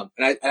 And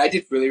I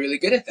did really, really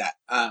good at that.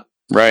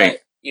 Right.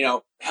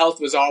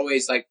 health was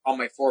always like on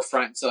my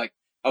forefront. So like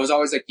I was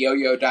always like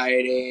yo-yo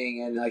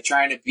dieting and like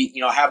trying to be,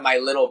 have my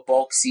little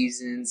bulk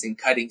seasons and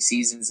cutting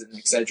seasons and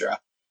etc.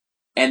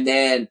 And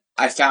then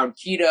I found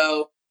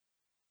keto,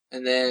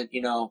 and then,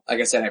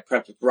 like I said, I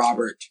prepped with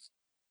Robert,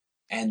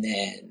 and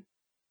then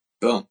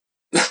boom.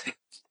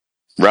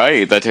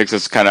 Right. That takes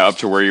us kind of up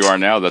to where you are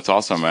now. That's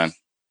awesome, man.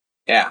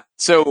 Yeah.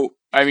 So,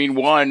 I mean,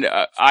 one,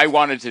 I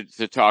wanted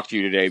to talk to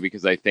you today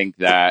because I think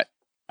that,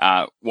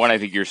 I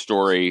think your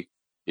story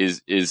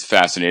is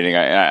fascinating.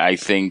 I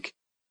think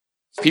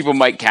people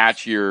might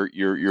catch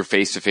your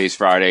face-to-face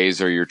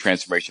Fridays or your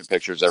transformation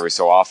pictures every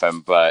so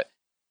often, but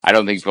I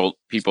don't think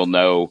people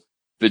know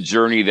the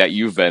journey that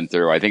you've been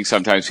through. I think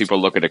sometimes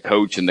people look at a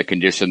coach and the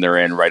condition they're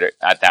in right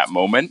at that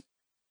moment,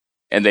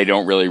 and they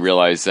don't really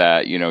realize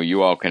that,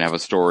 you all can have a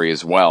story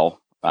as well,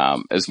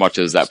 as much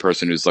as that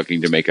person who's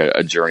looking to make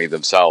a journey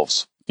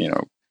themselves,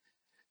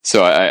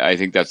 So I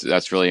think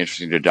that's really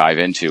interesting to dive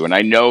into. And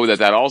I know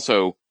that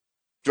also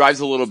drives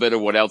a little bit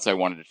of what else I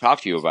wanted to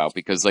talk to you about,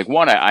 because like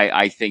one,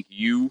 I think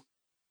you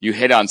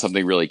hit on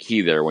something really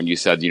key there when you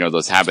said,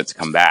 those habits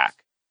come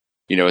back,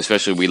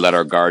 especially we let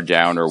our guard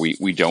down or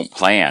we don't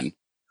plan.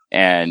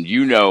 And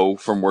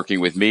from working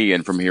with me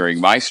and from hearing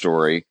my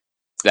story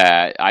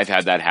that I've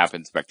had that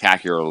happen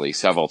spectacularly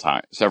several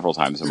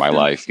times in my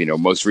life.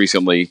 Most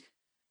recently,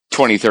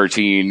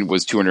 2013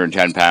 was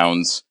 210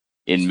 pounds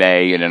in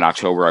May, and in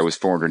October I was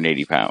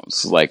 480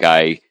 pounds. Like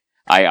I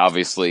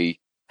obviously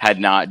had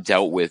not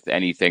dealt with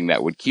anything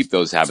that would keep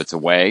those habits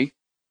away.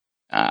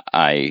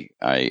 I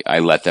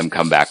let them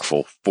come back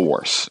full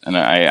force. And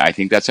I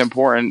think that's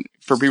important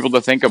for people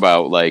to think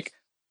about, like,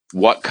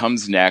 what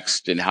comes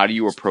next and how do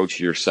you approach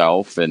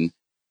yourself? And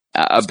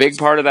a big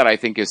part of that, I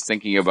think, is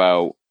thinking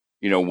about,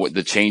 what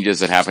the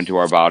changes that happen to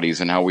our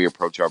bodies and how we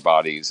approach our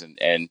bodies.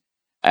 And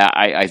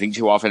I think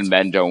too often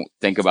men don't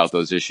think about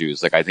those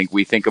issues. Like, I think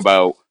we think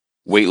about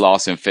weight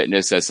loss and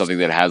fitness as something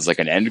that has like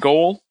an end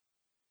goal,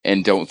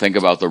 and don't think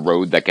about the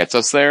road that gets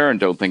us there, and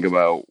don't think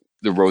about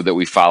the road that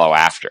we follow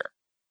after.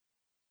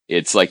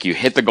 It's like you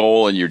hit the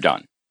goal and you're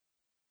done.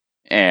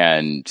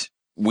 And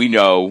we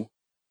know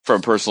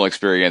from personal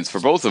experience for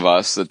both of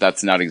us that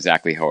that's not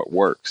exactly how it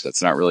works.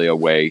 That's not really a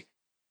way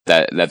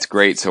that's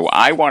great. So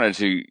I wanted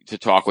to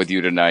talk with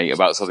you tonight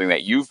about something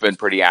that you've been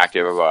pretty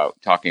active about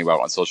talking about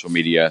on social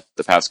media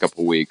the past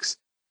couple of weeks.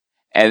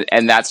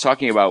 And that's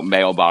talking about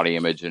male body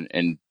image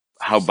and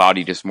how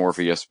body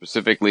dysmorphia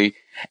specifically.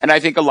 And I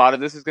think a lot of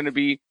this is going to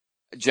be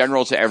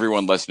general to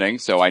everyone listening.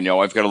 So I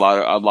know I've got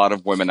a lot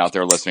of women out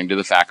there listening to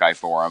the Fat Guy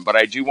Forum, but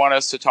I do want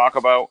us to talk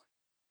about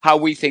how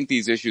we think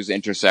these issues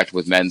intersect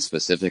with men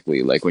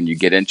specifically. Like when you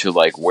get into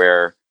like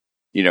where,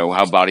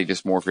 how body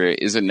dysmorphia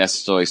isn't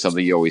necessarily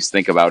something you always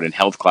think about in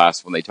health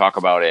class. When they talk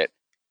about it,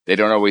 they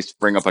don't always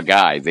bring up a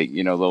guy. They,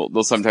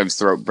 they'll sometimes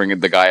bring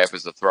the guy up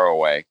as a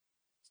throwaway.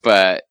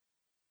 But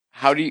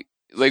how do you,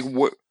 like,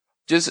 what,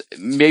 just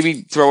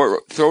maybe throw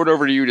it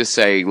over to you to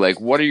say,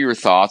 like, what are your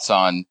thoughts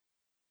on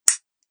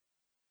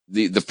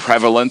the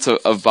prevalence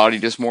of body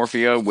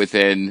dysmorphia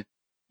within,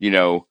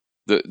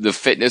 the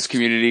fitness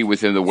community,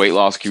 within the weight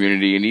loss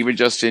community, and even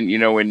just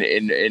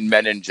in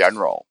men in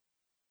general?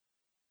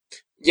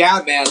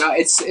 Yeah, man.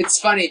 It's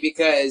funny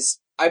because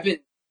I've been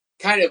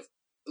kind of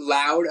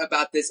loud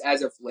about this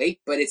as of late,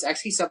 but it's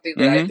actually something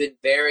that I've been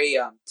very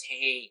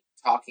tame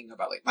talking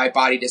about, like my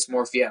body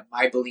dysmorphia,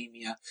 my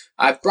bulimia.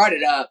 I've brought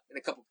it up in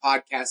a couple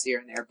podcasts here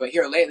and there, but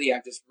here lately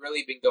I've just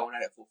really been going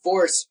at it full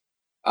force.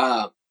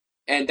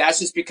 And that's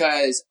just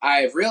because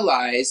I've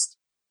realized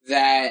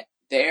that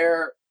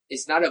there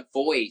is not a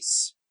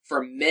voice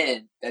for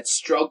men that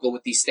struggle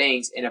with these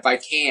things. And if I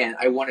can,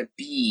 I want to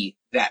be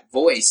that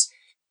voice.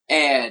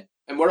 And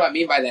what do I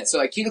mean by that? So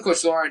like Keto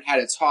Coach Lauren had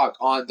a talk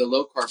on the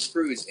Low Carb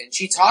Cruise, and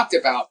she talked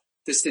about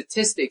the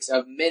statistics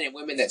of men and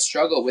women that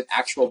struggle with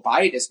actual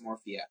body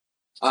dysmorphia.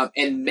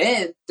 And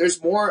men, there's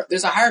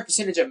a higher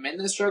percentage of men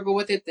that struggle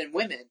with it than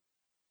women.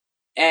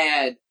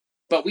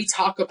 But we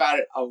talk about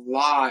it a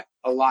lot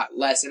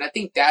less. And I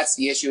think that's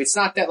the issue. It's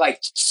not that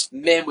like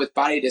men with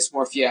body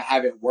dysmorphia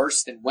have it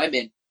worse than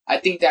women. I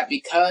think that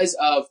because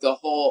of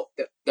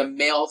the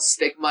male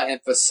stigma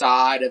and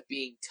facade of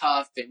being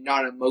tough and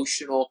not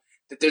emotional,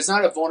 that there's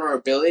not a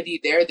vulnerability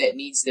there that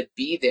needs to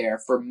be there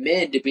for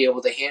men to be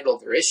able to handle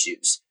their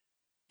issues.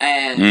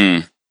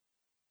 And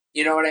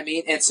you know what I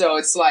mean? And so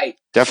it's like...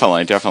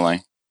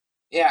 Definitely.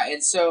 Yeah,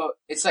 and so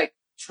it's like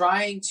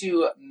trying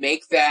to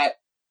make that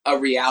a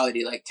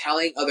reality, like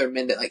telling other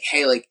men that like,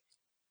 hey, like,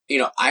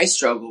 I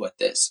struggle with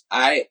this.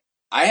 I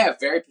have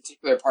very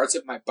particular parts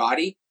of my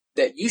body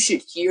that you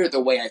should hear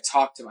the way I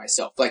talk to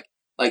myself. Like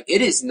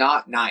it is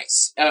not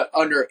nice.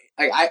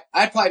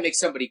 I'd probably make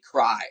somebody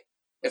cry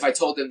if I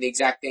told them the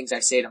exact things I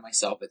say to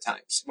myself at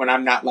times when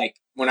I'm not like,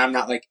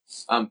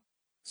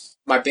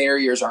 my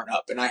barriers aren't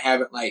up and I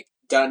haven't like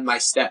done my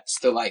steps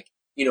to like,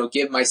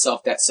 give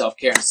myself that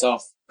self-care and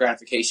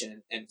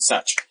self-gratification and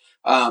such.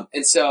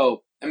 And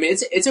so, I mean,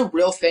 it's a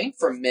real thing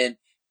for men.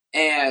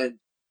 And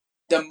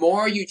the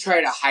more you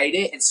try to hide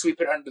it and sweep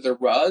it under the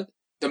rug,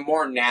 the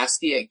more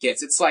nasty it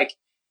gets. It's like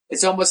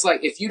it's almost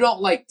like if you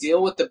don't like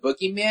deal with the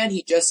boogeyman,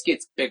 he just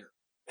gets bigger.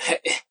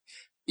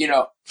 You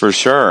know? For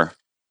sure.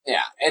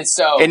 Yeah. And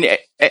so.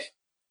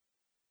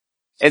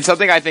 And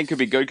something I think could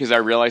be good, because I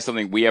realized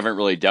something we haven't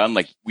really done.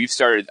 Like, we've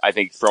started, I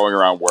think, throwing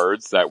around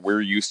words that we're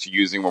used to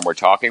using when we're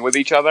talking with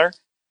each other.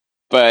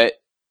 But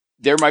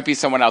there might be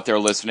someone out there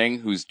listening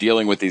who's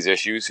dealing with these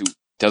issues who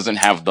doesn't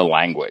have the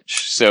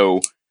language.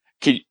 So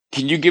can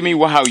you give me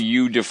how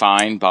you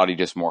define body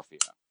dysmorphia?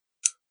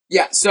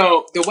 Yeah,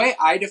 so the way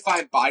I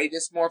define body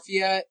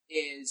dysmorphia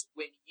is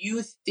when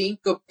you think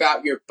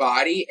about your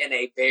body in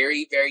a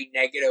very, very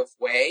negative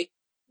way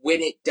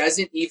when it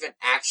doesn't even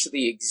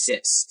actually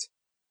exist.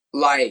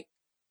 Like,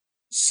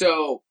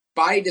 so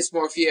body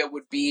dysmorphia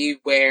would be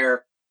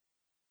where,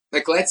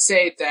 like, let's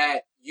say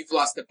that you've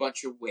lost a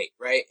bunch of weight,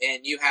 right?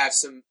 And you have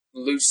some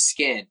loose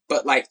skin,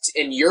 but like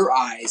in your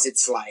eyes,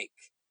 it's like,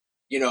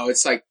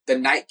 it's like the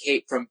night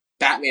cape from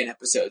Batman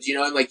episodes,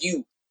 and like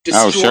you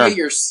destroy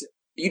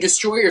you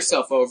destroy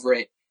yourself over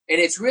it. And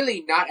it's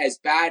really not as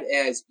bad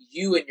as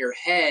you in your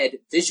head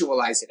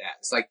visualize it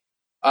as. Like,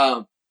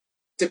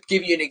 to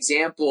give you an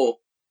example,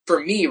 for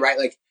me, right?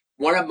 Like,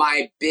 one of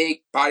my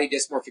big body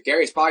dysmorphic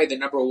areas, probably the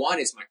number one,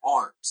 is my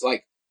arms.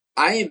 Like,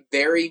 I am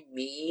very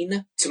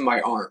mean to my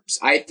arms.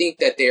 I think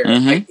that they're,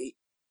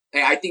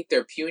 I think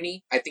they're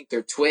puny. I think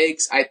they're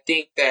twigs. I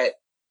think that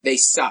they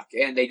suck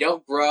and they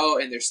don't grow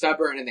and they're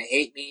stubborn and they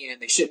hate me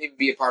and they shouldn't even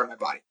be a part of my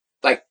body.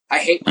 Like, I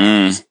hate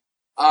my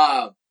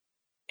arms.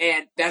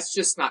 And that's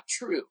just not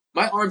true.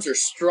 My arms are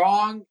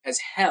strong as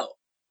hell.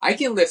 I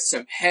can lift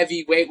some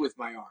heavy weight with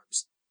my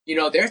arms.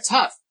 They're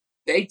tough.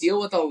 They deal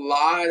with a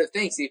lot of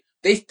things.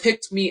 They've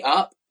picked me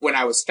up when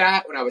I was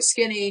fat, when I was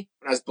skinny,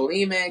 when I was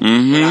bulimic,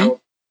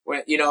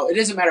 when it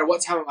doesn't matter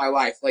what time of my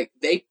life. Like,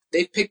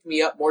 they've picked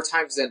me up more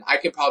times than I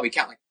can probably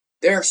count. Like,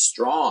 they're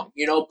strong,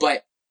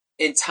 but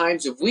in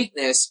times of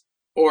weakness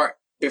or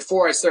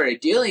before I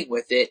started dealing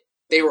with it,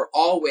 they were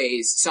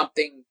always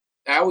something.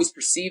 I always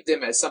perceived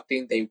them as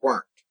something they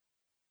weren't.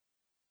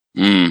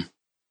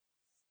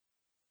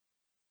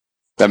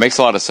 That makes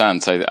a lot of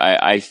sense.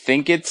 I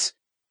think it's,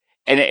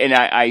 and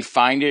I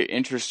find it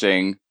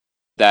interesting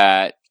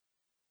that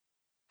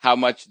how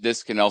much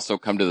this can also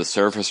come to the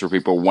surface for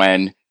people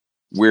when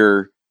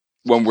we're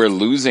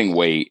losing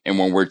weight and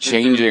when we're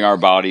changing our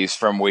bodies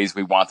from ways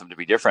we want them to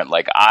be different.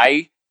 Like,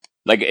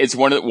 it's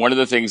one of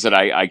the things that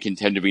I can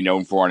tend to be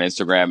known for on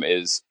Instagram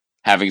is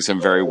having some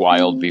very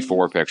wild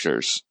before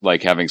pictures,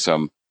 like having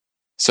some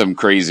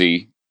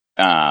crazy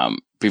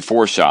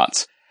before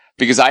shots,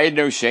 because I had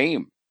no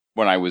shame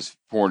when I was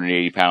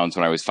 480 pounds,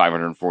 when I was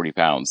 540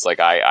 pounds.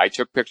 Like, I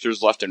took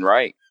pictures left and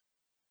right.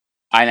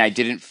 And I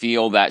didn't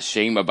feel that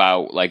shame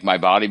about, like, my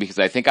body, because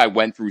I think I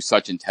went through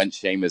such intense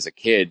shame as a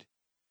kid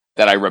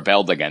that I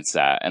rebelled against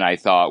that. And I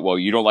thought, well,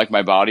 you don't like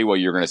my body? Well,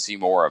 you're going to see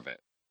more of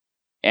it.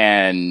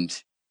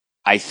 And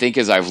I think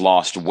as I've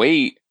lost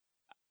weight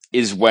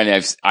is when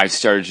I've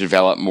started to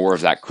develop more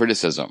of that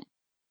criticism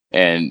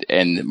and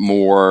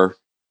more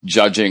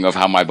judging of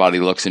how my body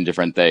looks in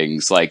different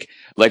things. Like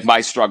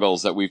my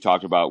struggles that we've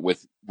talked about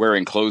with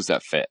wearing clothes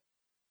that fit.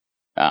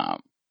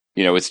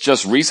 It's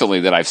just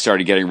recently that I've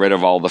started getting rid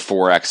of all the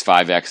 4X,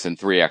 5X, and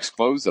 3X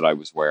clothes that I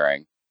was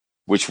wearing,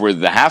 which were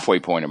the halfway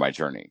point of my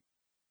journey.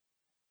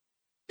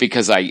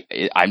 Because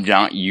I'm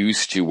not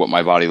used to what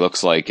my body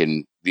looks like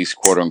in these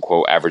quote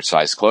unquote average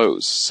size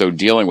clothes. So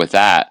dealing with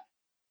that,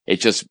 it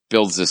just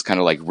builds this kind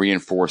of like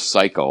reinforced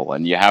cycle.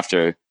 And you have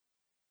to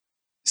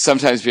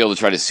sometimes be able to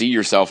try to see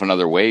yourself in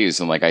other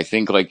ways. And like, I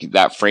think like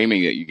that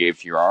framing that you gave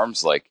to your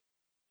arms, like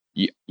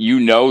you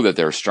know that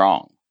they're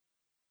strong.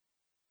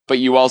 But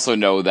you also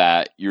know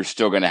that you're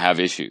still going to have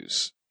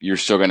issues. You're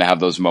still going to have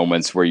those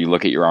moments where you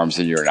look at your arms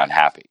and you're not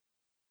happy.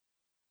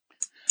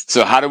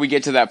 So how do we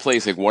get to that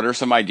place? Like, what are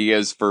some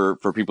ideas for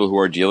people who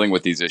are dealing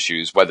with these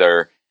issues,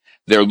 whether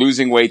they're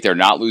losing weight, they're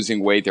not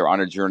losing weight, they're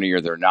on a journey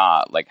or they're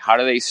not? Like, how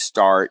do they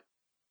start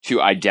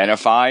to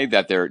identify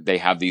that they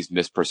have these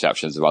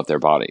misperceptions about their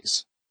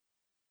bodies?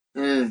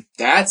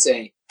 That's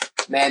a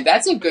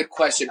good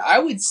question. I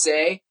would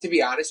say, to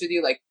be honest with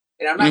you, like,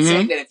 and I'm not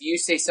saying that if you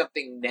say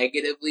something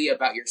negatively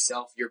about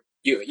yourself,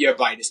 you have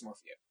body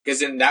dysmorphia, because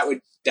then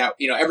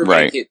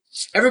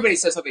everybody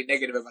says something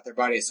negative about their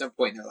body at some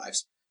point in their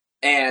lives,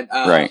 and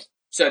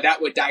so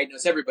that would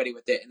diagnose everybody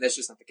with it, and that's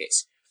just not the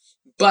case.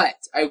 But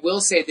I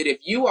will say that if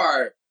you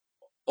are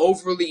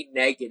overly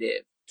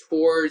negative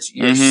towards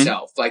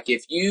yourself, like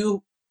if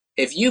you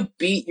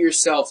beat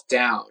yourself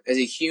down as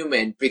a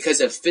human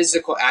because of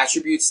physical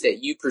attributes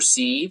that you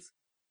perceive,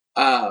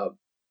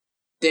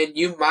 then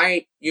you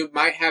might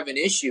have an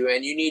issue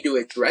and you need to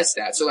address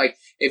that. So like,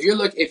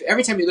 if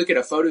every time you look at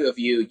a photo of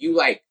you,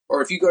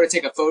 or if you go to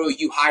take a photo,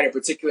 you hide a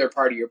particular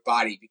part of your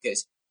body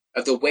because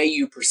of the way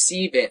you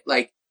perceive it,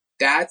 like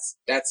that's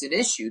an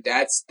issue.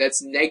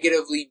 That's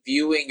negatively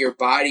viewing your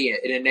body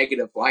in a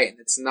negative light, and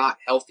it's not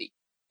healthy.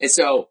 And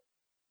so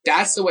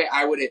that's the way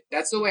I would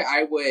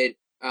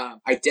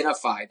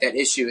identify that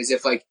issue, is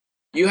if like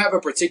you have a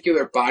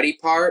particular body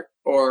part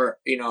or,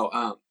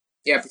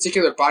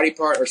 particular body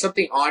part or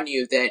something on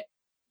you that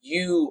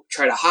you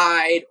try to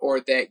hide or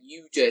that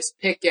you just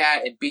pick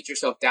at and beat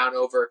yourself down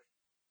over,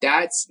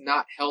 that's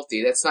not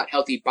healthy. That's not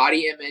healthy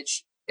body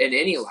image in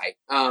any light.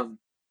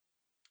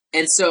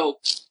 And so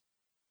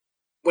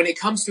when it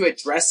comes to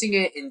addressing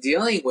it and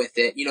dealing with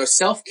it,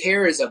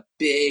 self-care is a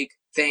big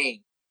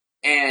thing.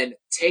 And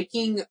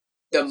taking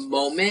the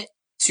moment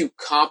to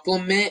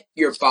compliment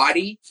your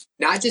body,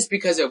 not just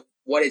because of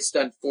what it's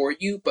done for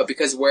you, but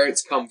because where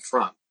it's come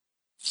from.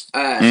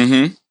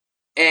 And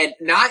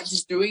not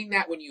just doing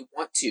that when you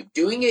want to,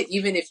 doing it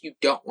even if you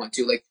don't want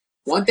to. Like,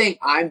 one thing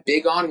I'm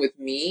big on with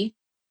me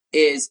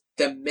is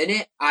the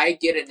minute I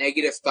get a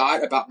negative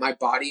thought about my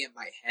body and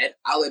my head,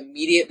 I'll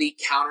immediately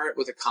counter it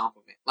with a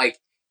compliment. Like,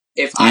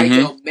 if I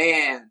go,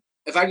 man,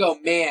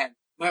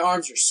 my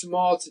arms are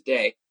small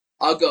today,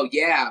 I'll go,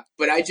 yeah,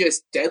 but I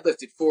just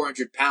deadlifted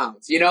 400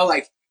 pounds.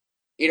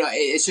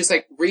 It's just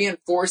like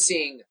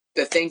reinforcing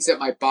the things that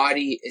my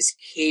body is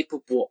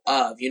capable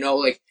of.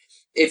 Like,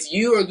 if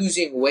you are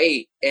losing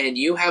weight and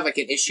you have like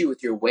an issue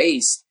with your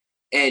waist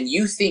and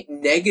you think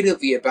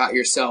negatively about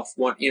yourself,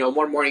 one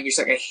morning you're just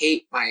like, I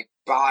hate my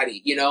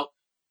body,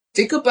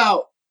 think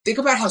about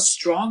how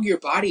strong your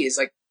body is.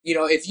 Like,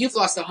 if you've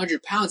lost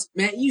 100 pounds,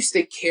 man, you used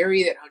to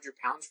carry that 100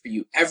 pounds for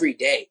you every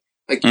day.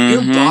 Like,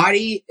 your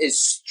body is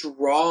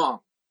strong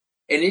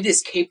and it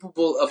is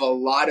capable of a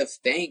lot of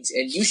things,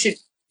 and you should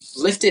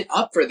lift it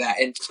up for that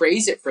and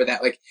praise it for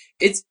that. Like,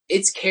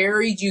 it's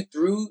carried you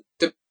through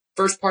the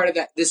first part of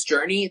this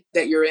journey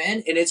that you're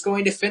in, and it's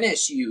going to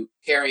finish you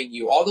carrying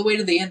you all the way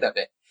to the end of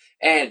it.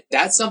 And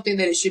that's something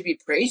that it should be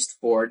praised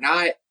for,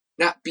 not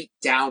beat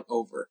down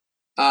over.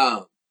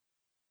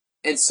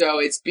 And so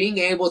it's being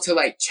able to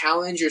like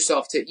challenge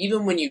yourself to,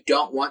 even when you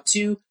don't want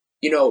to,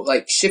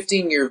 like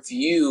shifting your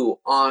view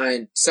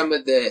on some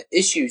of the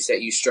issues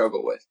that you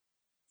struggle with.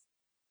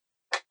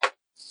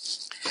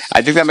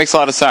 I think that makes a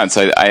lot of sense.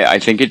 I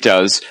think it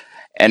does.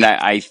 And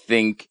I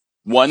think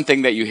one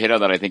thing that you hit on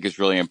that I think is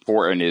really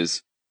important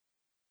is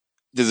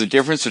there's a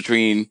difference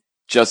between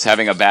just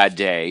having a bad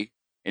day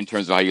in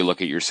terms of how you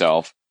look at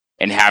yourself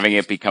and having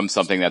it become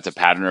something that's a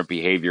pattern of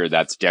behavior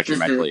that's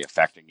detrimentally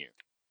affecting you.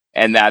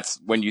 And that's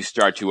when you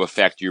start to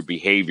affect your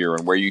behavior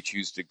and where you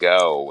choose to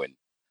go and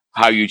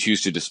how you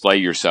choose to display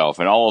yourself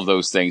and all of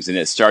those things. And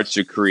it starts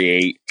to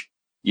create,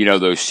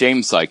 those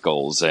shame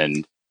cycles.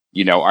 And,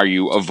 are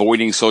you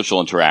avoiding social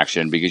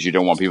interaction because you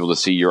don't want people to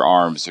see your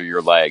arms or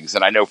your legs?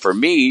 And I know for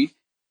me,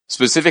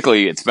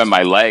 specifically, it's been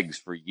my legs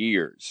for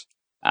years.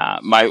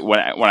 When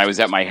I was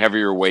at my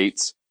heavier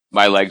weights,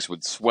 my legs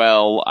would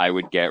swell. I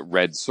would get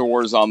red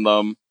sores on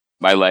them.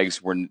 My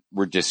legs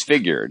were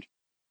disfigured.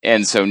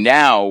 And so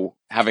now,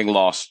 having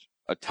lost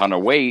a ton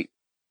of weight,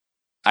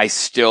 I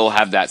still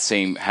have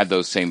had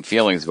those same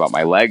feelings about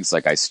my legs.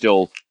 Like,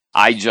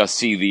 I just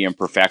see the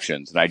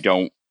imperfections, and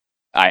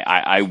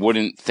I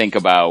wouldn't think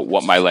about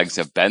what my legs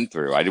have been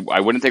through. I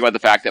wouldn't think about the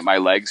fact that my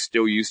legs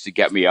still used to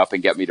get me up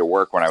and get me to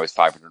work when I was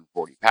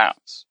 540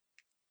 pounds.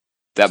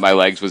 That my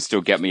legs would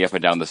still get me up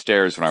and down the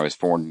stairs when I was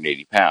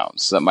 480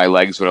 pounds. That my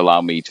legs would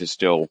allow me to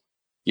still,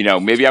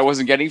 maybe I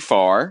wasn't getting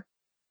far,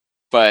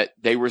 but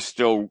they were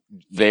still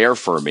there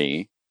for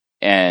me.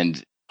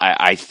 And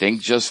I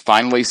think just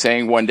finally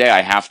saying one day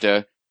I have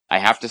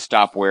to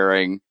stop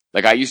wearing,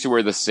 like, I used to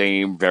wear the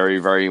same very,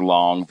 very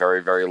long,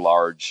 very, very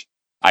large.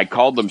 I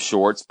called them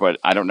shorts, but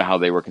I don't know how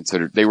they were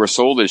considered. They were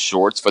sold as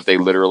shorts, but they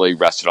literally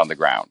rested on the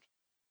ground.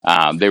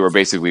 They were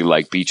basically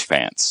like beach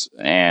pants,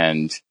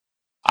 and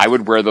I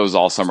would wear those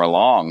all summer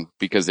long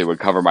because they would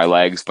cover my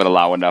legs, but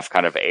allow enough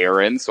kind of air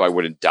in so I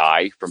wouldn't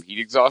die from heat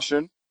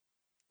exhaustion.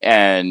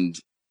 And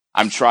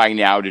I'm trying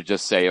now to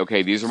just say,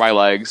 okay, these are my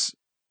legs.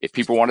 If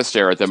people want to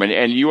stare at them,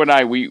 and you and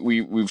I,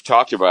 we've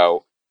talked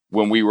about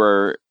when we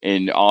were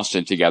in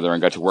Austin together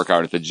and got to work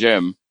out at the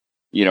gym,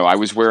 I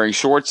was wearing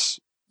shorts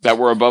that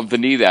were above the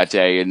knee that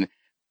day, and,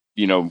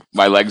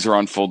 my legs are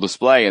on full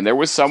display. And there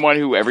was someone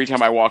who every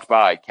time I walked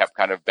by kept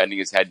kind of bending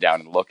his head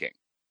down and looking.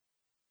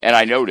 And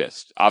I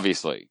noticed,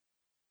 obviously,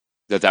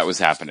 that was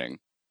happening.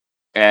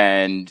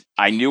 And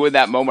I knew in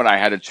that moment I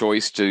had a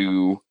choice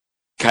to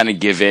kind of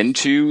give in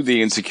to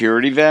the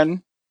insecurity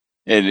then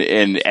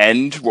and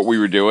end what we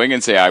were doing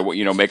and say,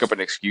 make up an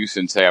excuse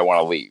and say, I want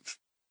to leave.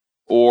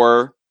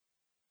 Or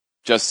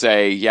just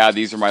say, yeah,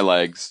 these are my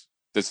legs.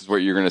 This is what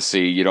you're going to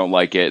see. You don't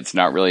like it. It's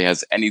not really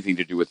has anything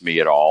to do with me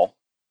at all.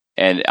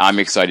 And I'm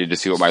excited to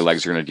see what my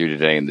legs are going to do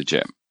today in the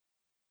gym.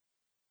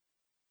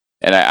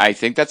 And I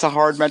think that's a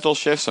hard mental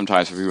shift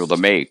sometimes for people to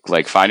make.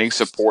 Like, finding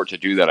support to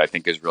do that, I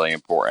think, is really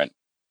important.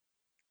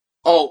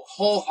 Oh,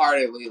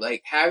 wholeheartedly.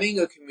 Like, having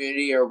a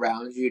community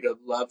around you to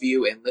love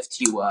you and lift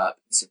you up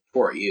and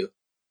support you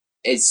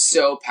is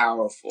so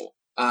powerful.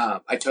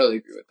 I totally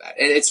agree with that.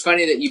 And it's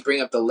funny that you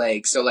bring up the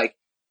legs. So, like,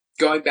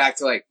 going back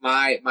to, like,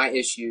 my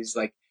issues,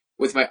 like,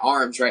 with my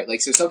arms, right?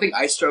 Like, so something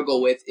I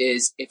struggle with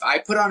is if I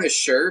put on a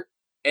shirt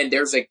and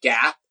there's a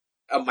gap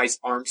of my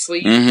arm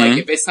sleeve, like,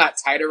 if it's not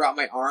tight around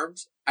my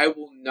arms, I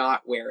will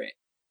not wear it.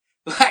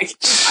 Like,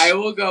 I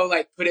will go,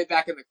 like, put it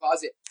back in the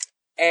closet.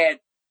 And,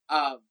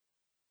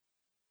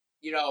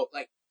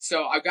 like,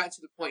 so I've gotten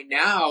to the point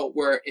now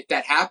where if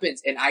that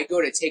happens and I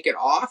go to take it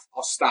off,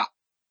 I'll stop.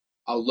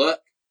 I'll look.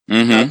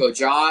 And I'll go,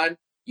 John,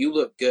 you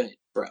look good,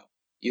 bro.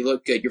 You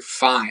look good. You're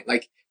fine.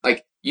 Like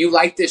you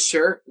like this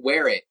shirt,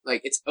 wear it.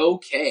 Like, it's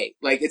okay.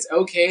 Like, it's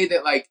okay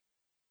that, like,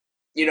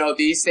 you know,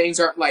 these things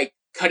aren't like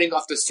cutting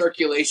off the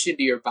circulation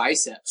to your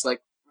biceps.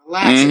 Like,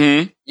 relax.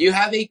 Like, you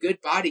have a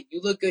good body. You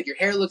look good. Your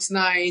hair looks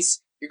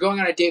nice. You're going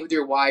on a date with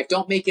your wife.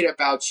 Don't make it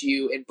about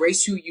you.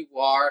 Embrace who you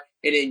are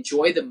and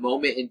enjoy the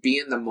moment and be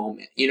in the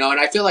moment. You know, and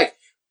I feel like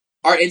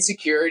our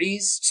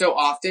insecurities so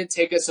often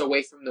take us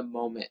away from the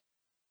moment.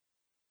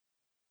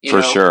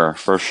 For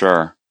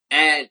sure.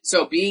 And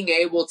so being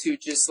able to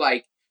just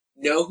like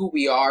know who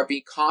we are,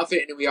 be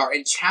confident in who we are,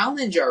 and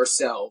challenge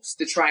ourselves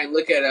to try and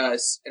look at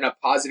us in a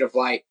positive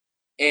light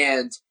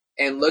and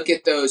look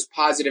at those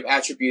positive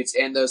attributes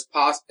and those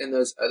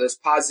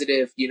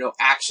positive, you know,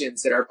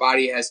 actions that our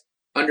body has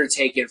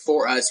undertaken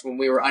for us when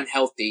we were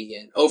unhealthy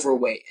and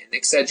overweight and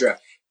etc.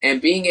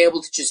 And being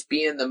able to just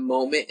be in the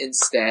moment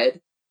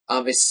instead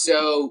is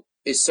so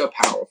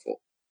powerful.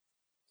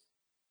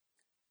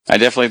 I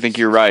definitely think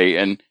you're right.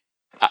 And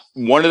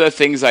one of the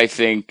things I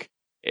think,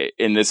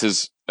 and this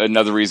is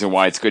another reason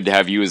why it's good to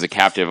have you as a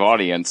captive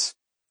audience,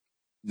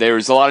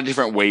 there's a lot of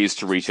different ways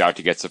to reach out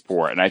to get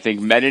support. And I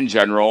think men in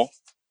general,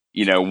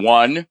 you know,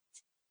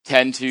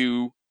 can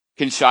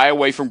shy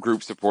away from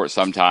group support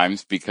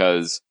sometimes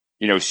because,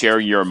 you know,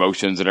 sharing your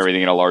emotions and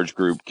everything in a large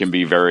group can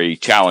be very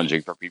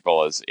challenging for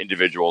people as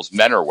individuals,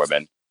 men or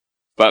women.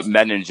 But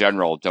men in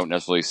general don't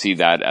necessarily see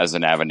that as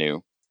an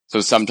avenue. So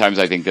sometimes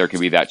I think there can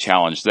be that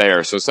challenge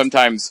there. So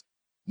sometimes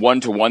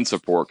one-to-one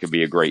support could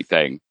be a great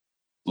thing,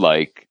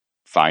 like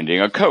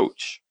finding a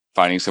coach,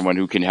 finding someone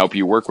who can help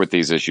you work with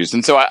these issues.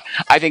 And so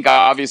I think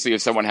obviously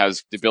if someone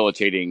has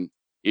debilitating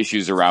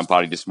issues around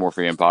body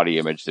dysmorphia and body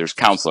image, there's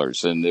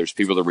counselors and there's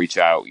people to reach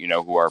out, you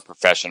know, who are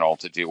professional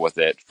to deal with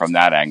it from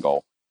that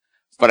angle.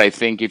 But I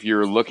think if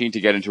you're looking to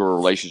get into a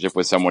relationship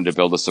with someone to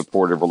build a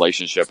supportive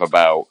relationship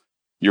about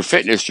your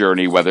fitness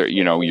journey, whether,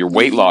 you know, your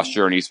weight loss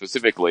journey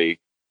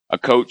specifically, a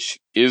coach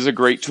is a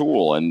great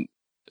tool. And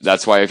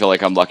that's why I feel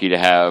like I'm lucky to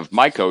have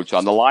my coach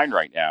on the line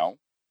right now.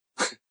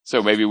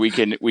 So maybe we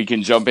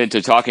can jump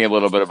into talking a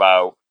little bit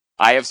about,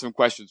 I have some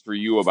questions for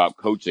you about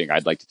coaching.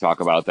 I'd like to talk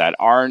about that.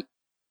 Aren't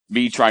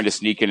me trying to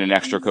sneak in an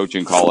extra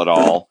coaching call at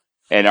all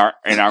and aren't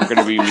going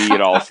to be me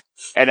at all.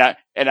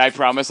 And I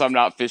promise I'm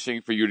not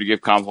fishing for you to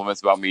give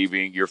compliments about me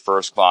being your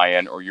first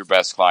client or your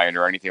best client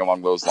or anything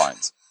along those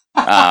lines.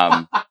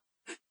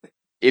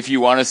 If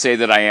you want to say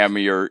that I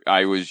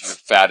was your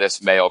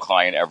fattest male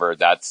client ever,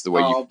 that's the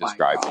way you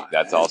describe me.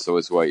 That's also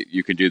is way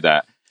you can do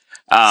that.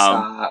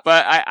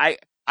 But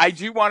I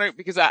do want to,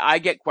 because I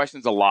get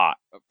questions a lot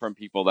from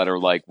people that are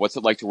like, what's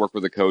it like to work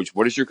with a coach?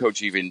 What does your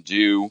coach even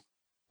do?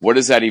 What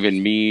does that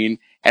even mean?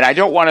 And I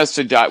don't want us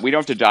to we don't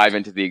have to dive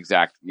into the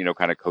exact, you know,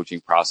 kind of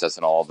coaching process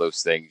and all of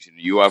those things.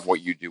 You have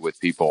what you do with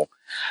people,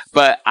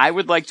 but I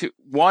would like to,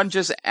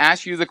 just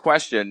ask you the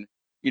question,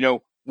 you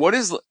know, what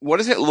is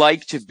it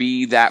like to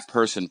be that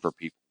person for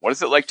people? What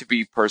is it like to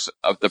be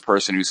the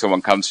person who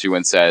someone comes to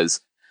and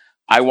says,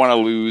 I want to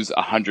lose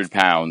 100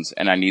 pounds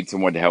and I need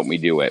someone to help me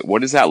do it?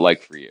 What is that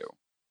like for you?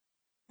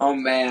 Oh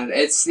man,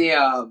 it's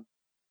the,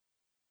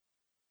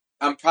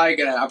 I'm probably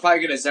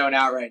gonna zone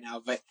out right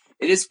now, but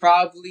it is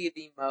probably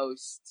the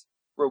most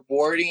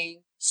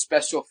rewarding,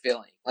 special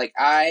feeling. Like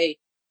I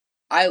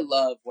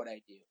love what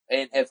I do.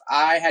 And if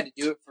I had to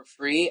do it for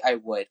free, I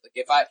would.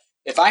 Like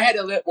if I had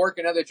to work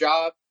another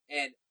job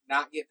and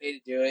not get paid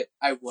to do it,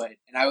 I would.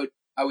 And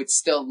I would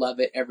still love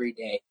it every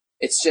day.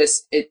 It's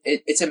just,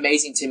 it's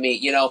amazing to me,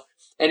 you know,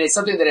 and it's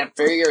something that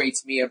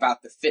infuriates me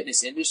about the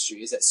fitness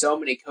industry is that so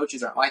many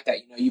coaches aren't like that.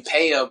 You know, you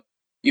pay them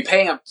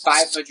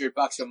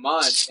 $500 a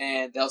month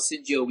and they'll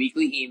send you a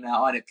weekly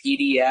email and a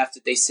PDF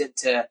that they sent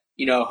to,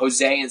 you know,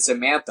 Jose and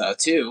Samantha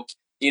too,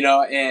 you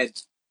know, and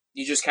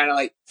you just kind of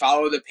like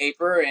follow the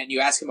paper and you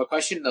ask them a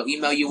question. They'll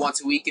email you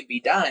once a week and be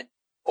done.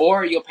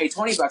 Or you'll pay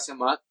 $20 a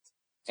month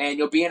and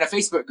you'll be in a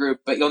Facebook group,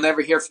 but you'll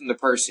never hear from the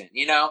person,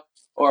 you know,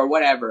 or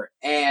whatever.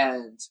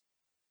 And,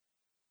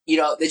 you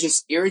know, that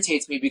just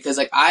irritates me because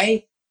like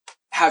I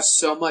have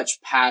so much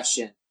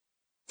passion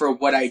for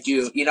what I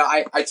do. You know,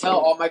 I tell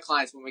all my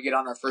clients when we get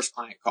on our first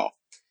client call,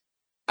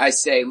 I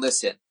say,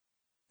 listen,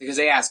 because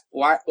they ask,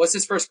 what's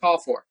this first call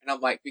for? And I'm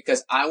like,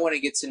 because I want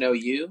to get to know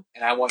you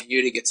and I want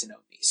you to get to know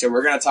me. So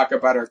we're going to talk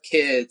about our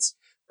kids.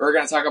 We're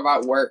going to talk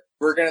about work.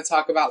 We're going to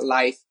talk about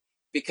life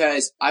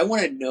because I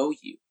want to know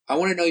you. I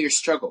want to know your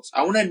struggles.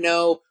 I want to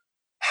know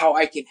how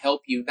I can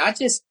help you. I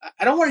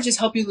don't want to just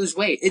help you lose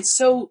weight. It's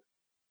so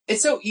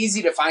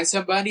easy to find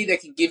somebody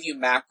that can give you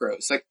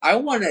macros. Like I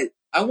want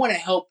to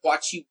help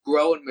watch you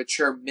grow and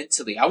mature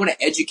mentally. I want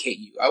to educate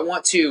you. I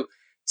want to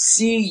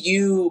see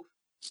you,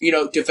 you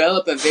know,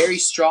 develop a very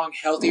strong,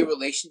 healthy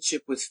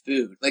relationship with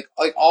food. Like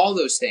all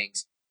those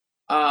things.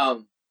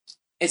 And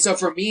so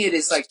for me, it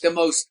is like the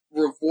most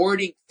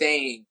rewarding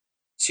thing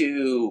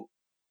to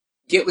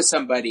get with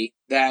somebody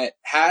that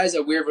has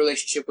a weird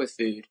relationship with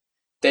food,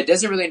 that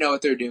doesn't really know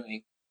what they're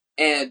doing.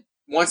 And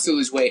wants to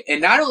lose weight,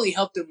 and not only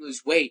help them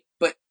lose weight,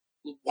 but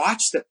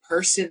watch the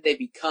person they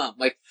become.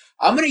 Like,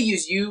 I'm going to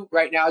use you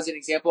right now as an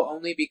example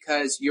only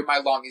because you're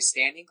my longest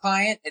standing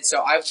client, and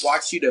so I've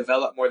watched you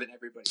develop more than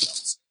everybody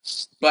else.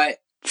 But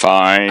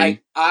fine.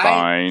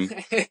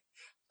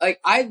 like,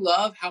 I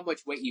love how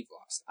much weight you've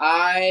lost.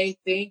 I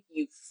think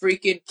you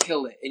freaking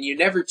kill it, and you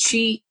never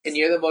cheat, and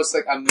you're the most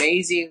like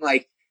amazing.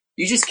 Like,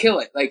 you just kill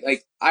it. Like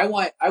I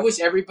wish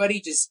everybody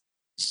just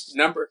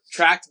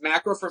tracked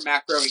macro for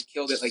macro and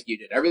killed it like you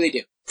did. I really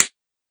do.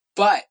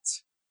 But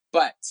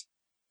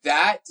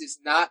that does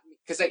not,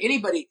 because like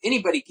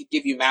anybody could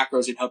give you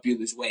macros and help you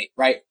lose weight,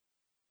 right?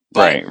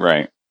 But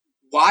right.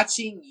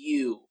 Watching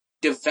you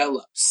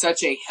develop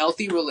such a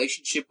healthy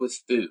relationship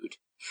with food,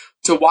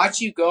 to watch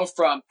you go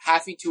from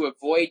having to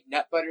avoid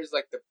nut butters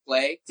like the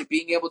plague to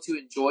being able to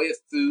enjoy a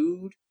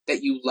food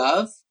that you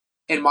love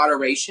in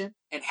moderation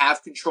and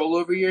have control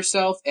over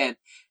yourself and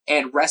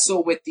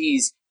wrestle with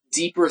these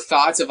deeper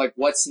thoughts of like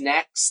what's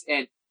next.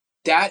 And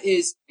that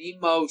is the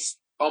most,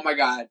 oh my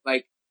God,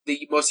 like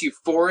the most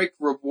euphoric,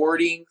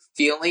 rewarding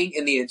feeling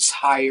in the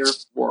entire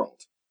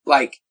world.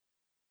 Like,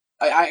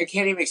 I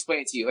can't even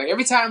explain it to you. Like,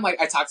 every time like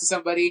I talk to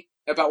somebody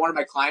about one of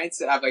my clients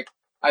that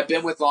I've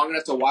been with long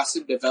enough to watch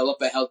them develop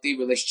a healthy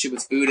relationship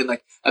with food and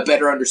like a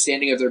better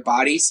understanding of their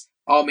bodies,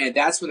 oh man,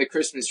 that's when the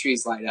Christmas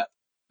trees light up.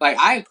 Like,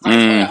 I have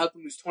clients where I help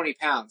them lose 20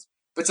 pounds.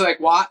 But to like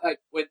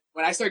when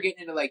I start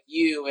getting into like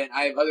you, and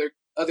I have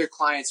other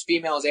clients,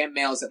 females and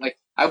males, that like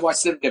I've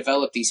watched them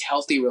develop these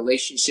healthy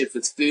relationships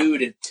with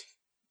food and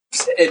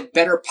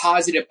better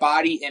positive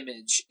body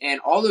image and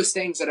all those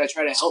things that I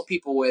try to help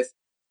people with.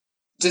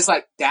 Just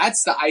like,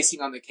 that's the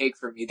icing on the cake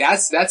for me.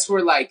 That's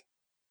where my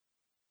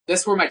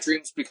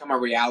dreams become a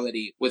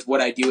reality with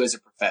what I do as a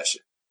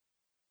profession.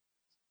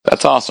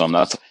 That's awesome.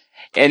 I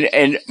want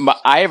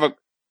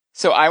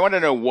to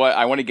know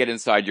I want to get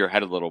inside your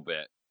head a little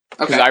bit.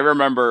 Because I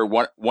remember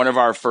one of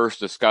our first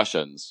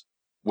discussions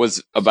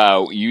was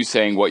about you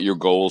saying what your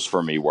goals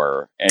for me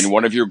were. And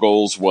one of your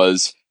goals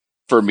was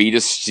for me to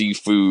see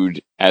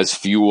food as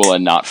fuel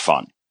and not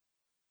fun.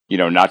 You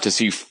know, not to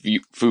see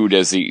food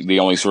as the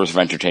only source of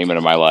entertainment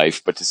in my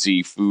life, but to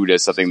see food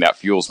as something that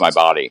fuels my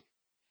body.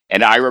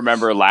 And I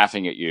remember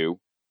laughing at you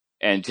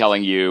and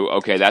telling you,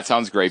 okay, that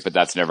sounds great, but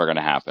that's never going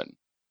to happen.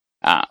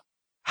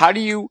 How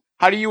do you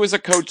as a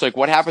coach, like,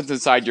 what happens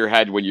inside your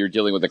head when you're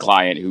dealing with a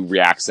client who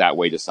reacts that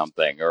way to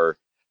something or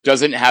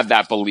doesn't have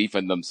that belief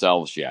in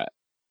themselves yet?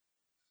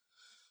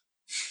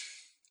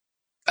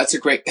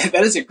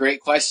 That is a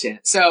great question.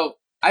 So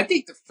I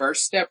think the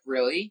first step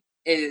really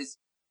is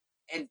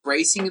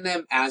embracing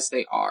them as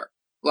they are.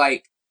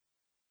 Like,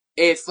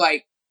 when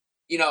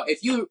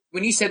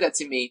you said that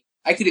to me,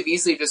 I could have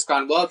easily just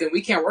gone, well, then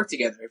we can't work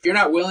together. If you're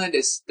not willing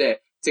to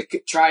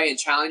try and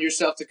challenge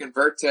yourself to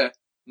convert to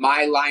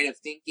my line of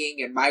thinking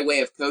and my way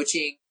of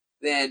coaching,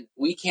 then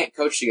we can't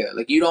coach together.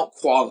 Like, you don't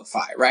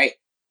qualify, right?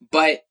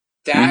 But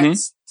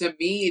that's, to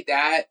me,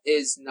 that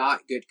is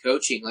not good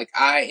coaching. Like,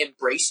 I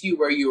embraced you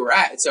where you were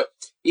at. And so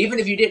even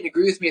if you didn't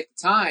agree with me at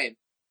the time,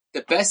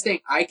 the best thing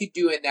I could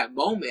do in that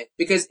moment,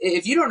 because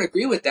if you don't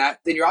agree with that,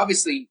 then you're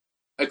obviously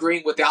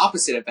agreeing with the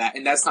opposite of that,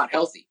 and that's not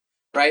healthy,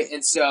 right?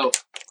 And so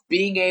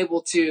being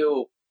able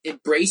to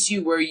embrace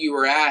you where you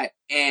were at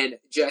and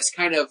just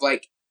kind of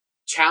like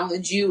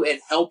challenge you and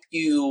help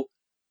you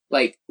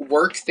like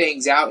work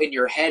things out in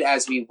your head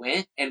as we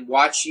went and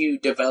watch you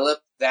develop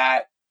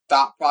that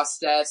thought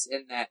process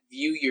and that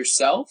view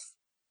yourself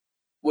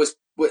was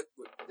what,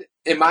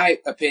 in my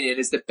opinion,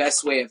 is the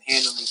best way of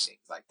handling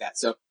things like that.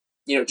 So,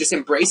 just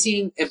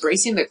embracing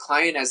the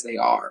client as they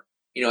are,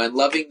 and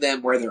loving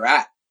them where they're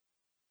at.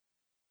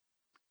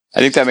 I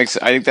think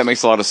that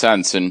makes a lot of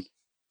sense. And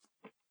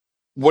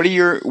what do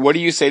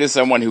you say to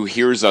someone who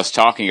hears us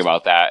talking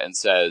about that and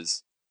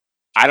says,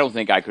 I don't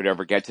think I could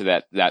ever get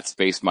to that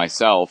space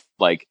myself?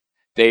 Like,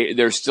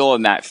 they're still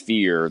in that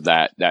fear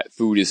that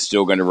food is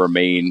still going to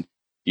remain,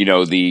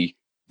 the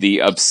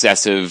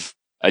obsessive,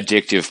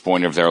 addictive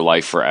point of their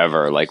life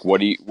forever. Like,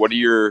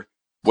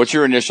 what's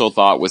your initial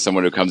thought with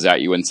someone who comes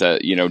at you and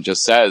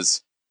just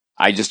says,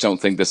 I just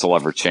don't think this will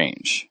ever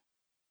change?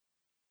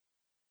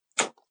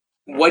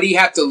 What do you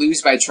have to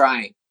lose by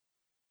trying?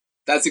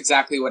 That's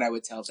exactly what I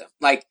would tell them.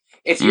 Like,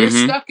 if you're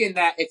stuck in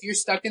that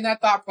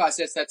thought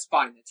process, that's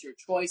fine. That's your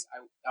choice.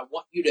 I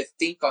want you to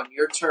think on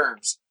your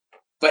terms.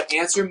 But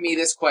answer me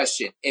this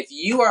question. If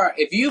you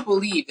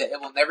believe that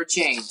it will never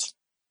change,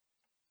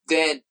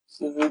 then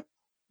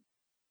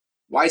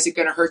why is it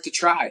going to hurt to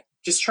try?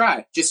 Just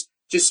try. Just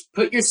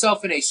put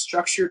yourself in a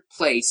structured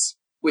place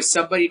with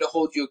somebody to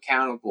hold you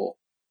accountable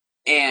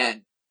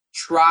and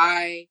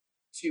try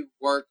to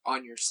work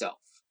on yourself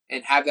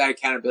and have that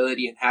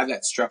accountability and have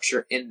that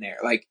structure in there.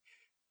 Like,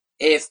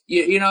 if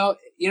you know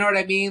what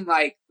I mean?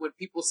 Like, when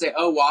people say,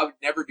 oh, well, I would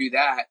never do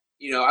that.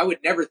 I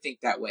would never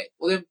think that way.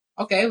 Well, then,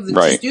 okay, well, then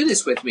just do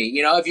this with me.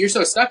 If you're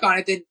so stuck on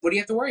it, then what do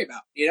you have to worry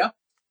about?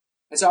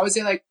 And so I would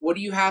say, like, what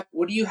do you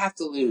have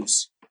to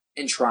lose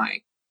in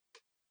trying?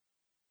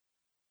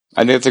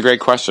 I think that's a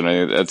great question.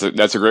 I think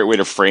that's a great way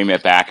to frame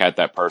it back at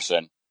that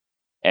person.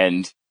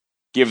 And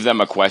give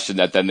them a question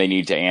that then they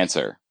need to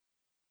answer.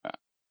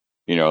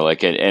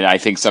 And I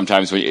think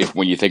sometimes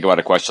when you think about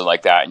a question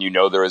like that and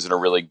there isn't a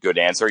really good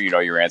answer,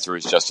 your answer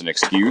is just an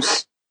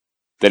excuse,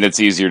 then it's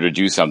easier to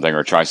do something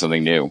or try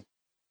something new.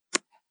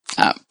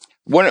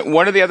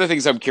 One of the other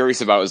things I'm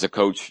curious about as a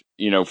coach,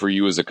 for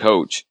you as a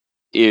coach,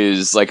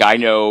 is like, I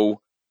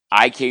know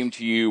I came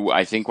to you,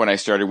 I think when I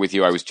started with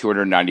you, I was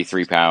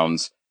 293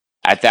 pounds.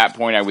 At that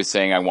point, I was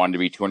saying I wanted to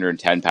be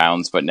 210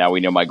 pounds, but now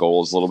we know my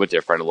goal is a little bit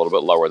different, a little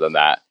bit lower than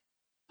that.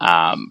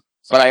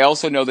 But I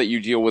also know that you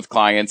deal with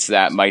clients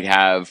that might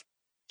have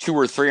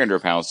 200 or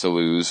 300 pounds to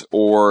lose,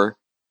 or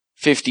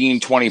 15,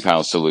 20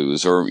 pounds to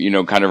lose, or,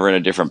 kind of are in a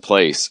different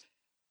place.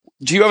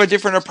 Do you have a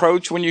different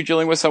approach when you're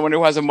dealing with someone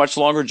who has a much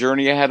longer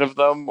journey ahead of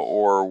them,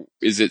 or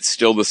is it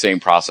still the same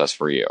process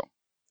for you?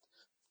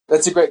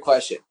 That's a great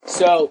question.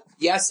 So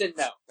yes and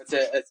no. It's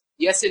a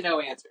yes and no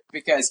answer,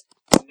 because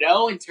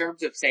no, in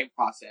terms of same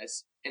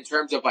process, in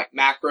terms of like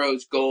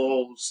macros,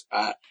 goals,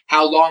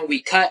 how long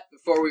we cut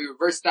before we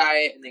reverse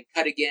diet and then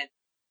cut again,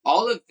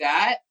 all of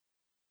that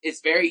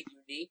is very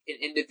unique and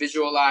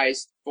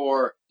individualized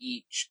for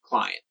each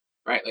client,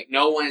 right? Like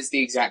no one is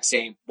the exact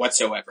same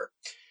whatsoever.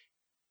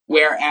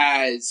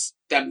 Whereas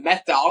the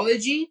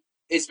methodology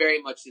is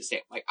very much the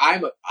same. Like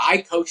I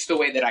coach the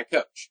way that I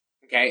coach.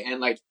 Okay. And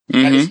like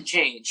that doesn't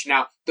change.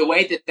 Now, the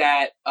way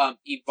that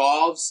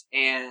evolves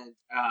and,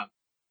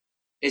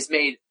 is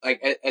made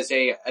like as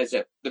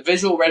the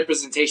visual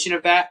representation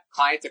of that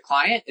client to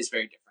client is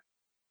very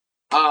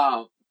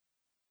different.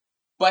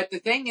 But the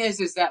thing is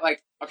that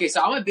like, okay,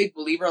 so I'm a big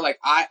believer. Like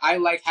I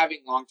like having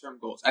long-term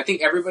goals. I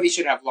think everybody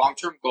should have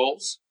long-term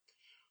goals,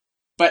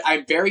 but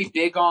I'm very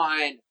big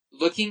on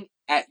looking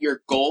at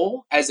your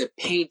goal as a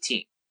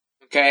painting.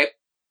 Okay.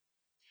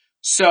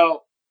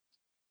 So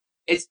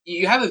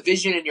you have a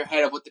vision in your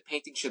head of what the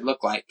painting should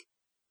look like.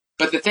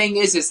 But the thing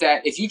is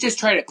that if you just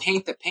try to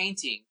paint the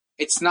painting,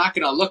 it's not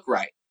going to look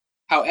right.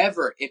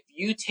 However, if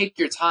you take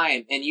your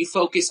time and you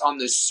focus on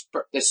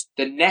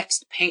the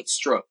next paint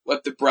stroke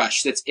of the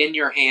brush that's in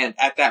your hand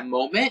at that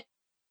moment,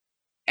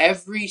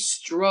 every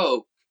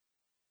stroke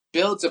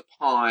builds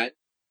upon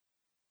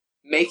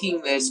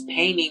making this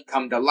painting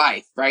come to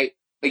life, right?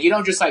 Like you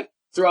don't just like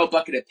throw a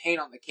bucket of paint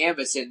on the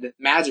canvas and the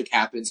magic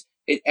happens.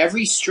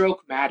 Every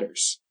stroke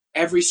matters.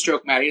 Every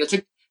stroke matters. It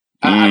took,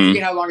 I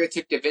forget how long it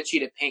took Da Vinci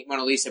to paint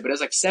Mona Lisa, but it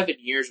was like 7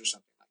 years or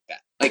something like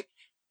that. Like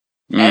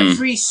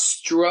every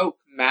stroke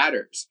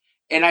matters.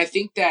 And I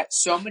think that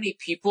so many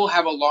people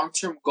have a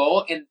long-term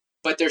goal,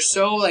 but they're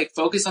so like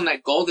focused on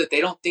that goal that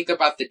they don't think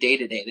about the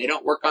day-to-day. They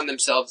don't work on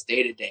themselves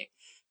day-to-day.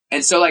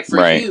 And so like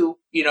for you,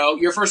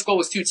 your first goal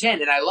was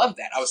 210, and I love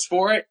that. I was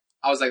for it.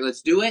 I was like,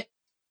 let's do it.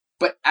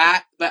 But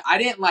I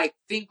didn't like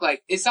think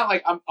like, it's not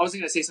like I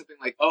wasn't going to say something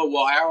like, oh,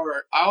 well,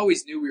 I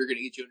always knew we were going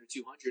to get you under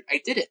 200. I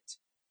didn't.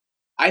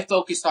 I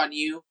focused on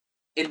you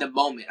in the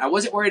moment. I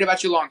wasn't worried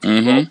about your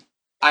long-term goal.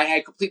 I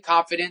had complete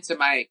confidence in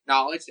my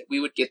knowledge that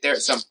we would get there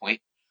at some point.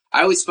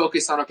 I always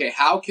focused on, okay,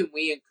 how can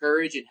we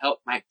encourage and help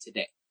Mike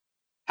today?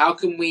 How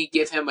can we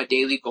give him a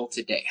daily goal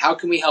today? How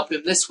can we help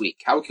him this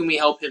week? How can we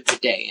help him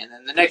today? And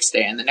then the next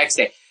day and the next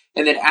day.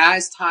 And then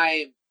as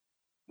time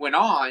went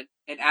on,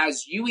 and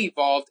as you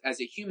evolved as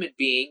a human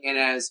being and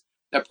as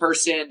a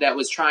person that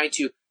was trying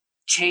to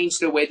change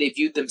the way they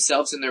viewed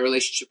themselves in their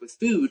relationship with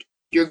food,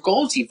 your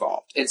goals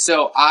evolved. And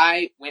so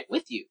I went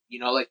with you,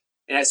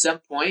 and at some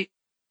point,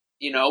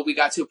 we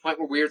got to a point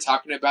where we were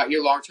talking about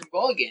your long-term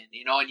goal again,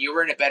 and you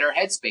were in a better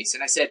headspace.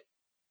 And I said,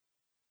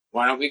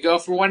 why don't we go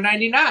for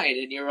 199?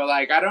 And you were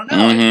like, I don't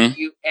know.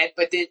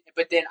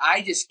 But then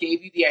I just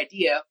gave you the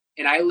idea,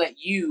 and I let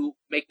you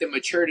make the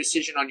mature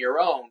decision on your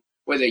own,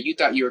 whether you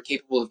thought you were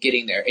capable of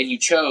getting there, and you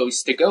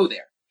chose to go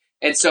there.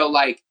 And so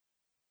like,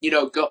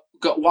 go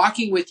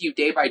walking with you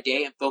day by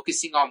day and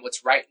focusing on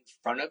what's right in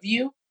front of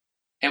you,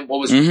 and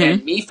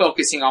and me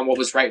focusing on what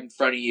was right in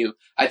front of you,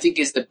 I think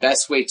is the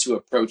best way to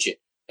approach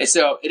it. And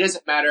so it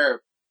doesn't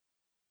matter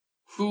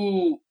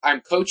who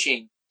I'm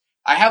coaching.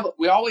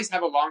 We always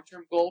have a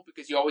long-term goal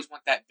because you always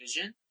want that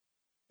vision.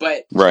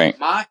 But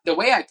the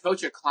way I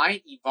coach a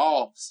client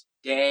evolves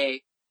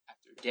day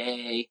after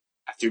day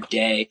after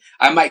day.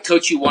 I might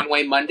coach you one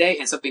way Monday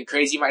and something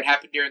crazy might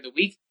happen during the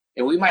week,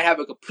 and we might have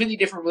a completely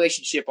different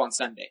relationship on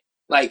Sunday.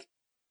 Like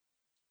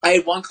I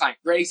had one client,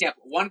 great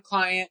example. One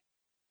client,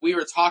 we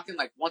were talking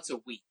like once a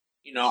week,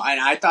 and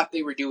I thought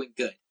they were doing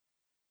good.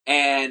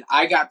 And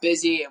I got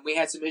busy and we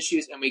had some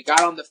issues, and we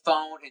got on the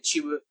phone, and she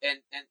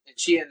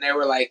and they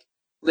were like,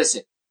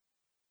 listen,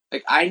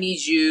 like I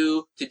need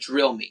you to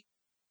drill me.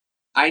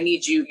 I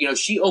need you,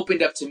 she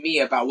opened up to me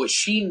about what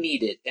she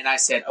needed. And I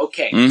said,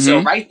 okay.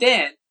 So right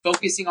then,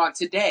 focusing on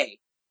today,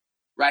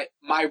 right,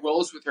 my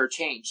roles with her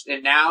changed.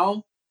 And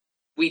now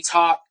we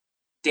talk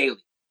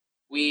daily.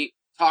 We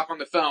talk on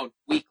the phone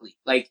weekly.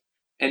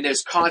 And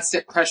there's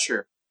constant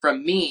pressure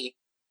from me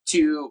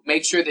to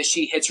make sure that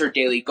she hits her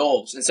daily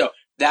goals. And so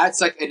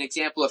that's like an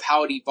example of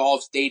how it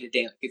evolves day to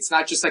day. Like it's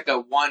not just like a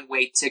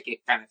one-way ticket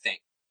kind of thing.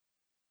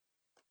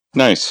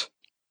 Nice.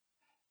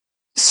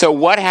 So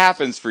what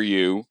happens for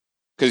you?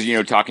 Because,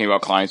 talking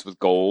about clients with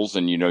goals,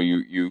 and,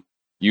 you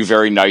you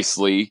very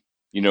nicely,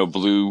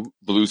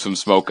 blew some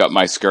smoke up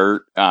my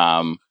skirt,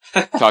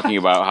 talking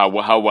about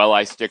how well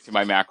I stick to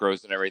my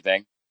macros and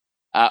everything.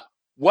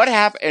 What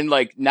happened? And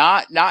like,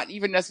 not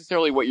even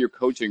necessarily what your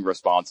coaching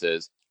response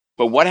is,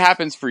 but what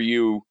happens for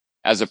you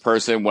as a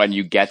person when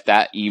you get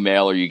that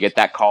email or you get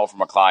that call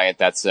from a client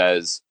that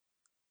says,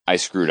 I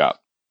screwed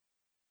up.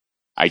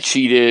 I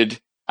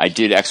cheated. I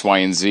did X, Y,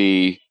 and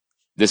Z.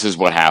 This is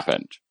what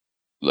happened.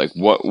 Like,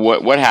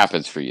 what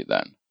happens for you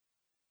then?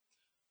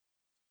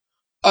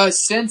 A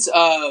sense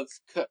of,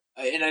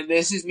 and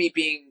this is me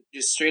being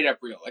just straight up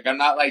real. Like, I'm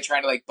not like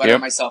trying to like butter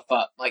myself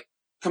up. Like,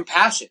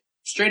 compassion,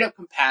 straight up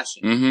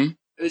compassion. Mm-hmm.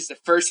 It was the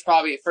first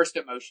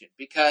emotion,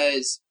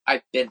 because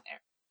I've been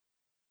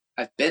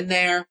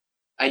there.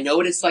 I know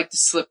what it's like to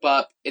slip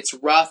up. It's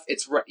rough.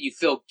 You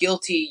feel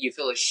guilty. You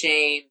feel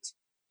ashamed.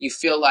 You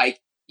feel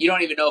like you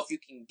don't even know if you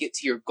can get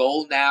to your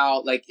goal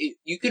now. Like,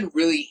 you can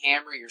really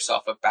hammer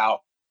yourself about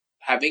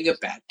having a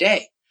bad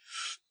day.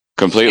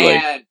 Completely.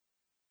 And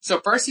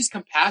so first is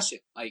compassion.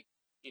 Like,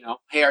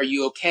 hey, are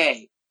you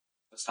okay?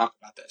 Let's talk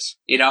about this,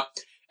 and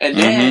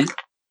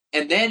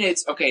then,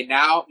 it's okay.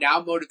 Now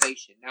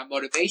motivation,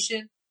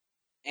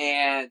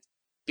 and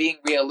being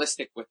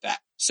realistic with that.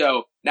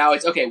 So now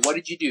it's okay. What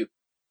did you do?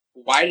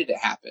 Why did it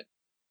happen?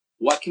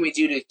 What can we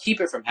do to keep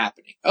it from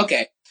happening?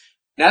 Okay.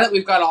 Now that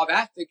we've got all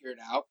that figured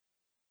out,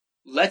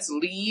 let's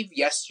leave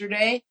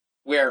yesterday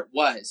where it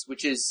was,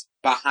 which is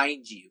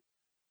behind you.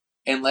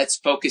 And let's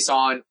focus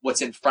on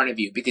what's in front of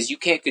you, because you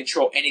can't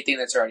control anything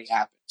that's already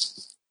happened.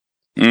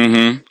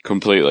 Mm-hmm.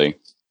 Completely.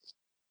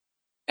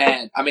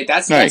 And I mean,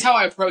 that's how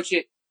I approach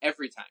it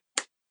every time.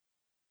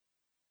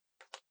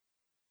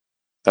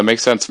 That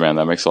makes sense, man.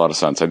 That makes a lot of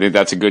sense. I think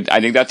that's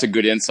a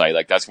good insight.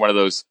 Like, that's one of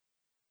those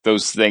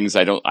things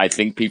I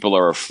think people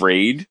are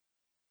afraid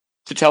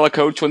to tell a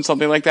coach when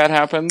something like that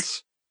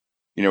happens.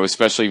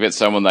 Especially if it's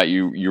someone that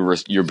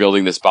you're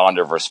building this bond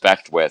of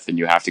respect with, and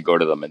you have to go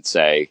to them and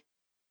say,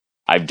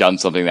 I've done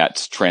something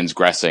that's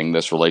transgressing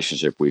this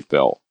relationship we've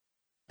built.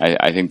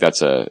 I think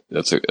that's a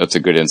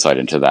good insight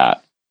into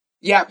that.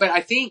 Yeah, but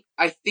I think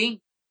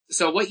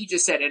so. What you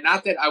just said, and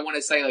not that I want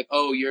to say like,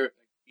 oh, you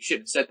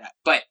shouldn't have said that,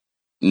 but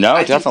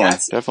no,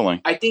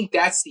 definitely. I think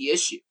that's the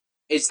issue,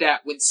 is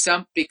that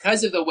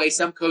because of the way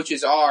some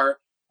coaches are,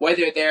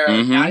 whether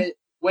they're not,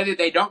 whether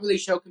they don't really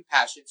show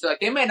compassion, so like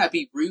they might not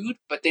be rude,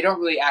 but they don't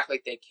really act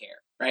like they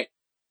care, right?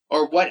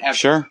 Or whatever.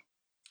 Sure.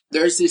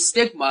 There's this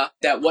stigma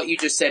that what you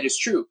just said is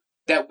true.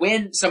 That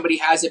when somebody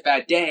has a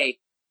bad day,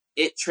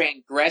 it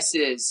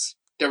transgresses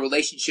the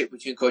relationship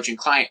between coach and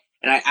client.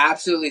 And I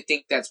absolutely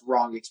think that's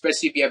wrong,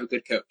 especially if you have a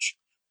good coach.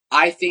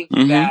 I think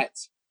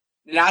that,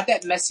 not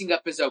that messing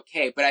up is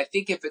okay, but I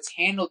think if it's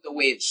handled the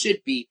way it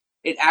should be,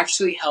 it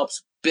actually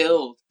helps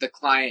build the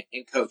client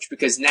and coach,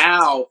 because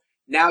now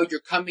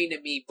you're coming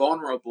to me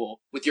vulnerable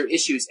with your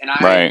issues, and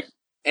I'm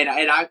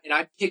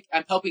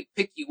helping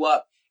pick you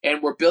up,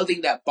 and we're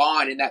building that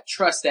bond and that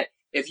trust that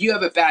if you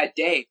have a bad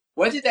day,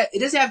 it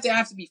doesn't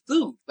have to be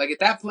food. Like, at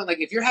that point, like,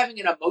 if you're having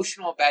an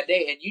emotional bad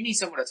day and you need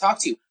someone to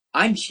talk to,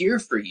 I'm here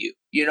for you,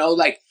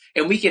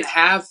 and we can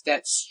have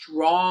that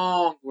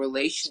strong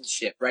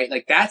relationship, right?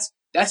 Like, that's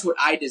what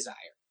I desire.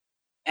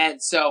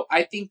 And so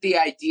I think the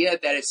idea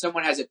that if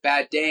someone has a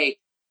bad day,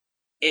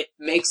 it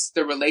makes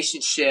the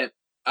relationship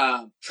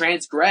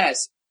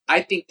transgress.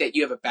 I think that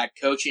you have a bad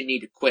coach and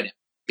need to quit him,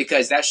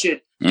 because that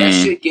should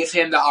give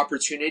him the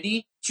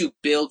opportunity to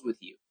build with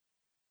you.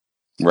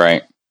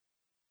 Right.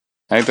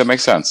 I think that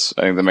makes sense.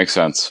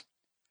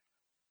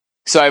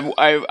 So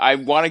I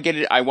want to get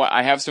it.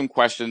 I have some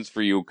questions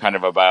for you, kind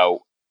of about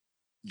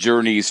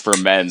journeys for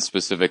men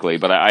specifically,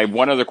 but I have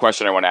one other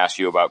question I want to ask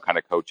you about kind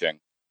of coaching,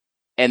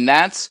 and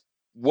that's,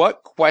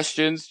 what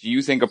questions do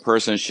you think a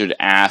person should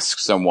ask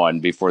someone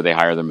before they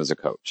hire them as a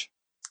coach?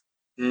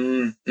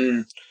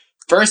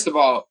 First of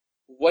all,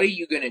 what are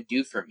you going to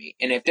do for me?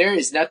 And if there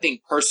is nothing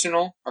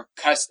personal or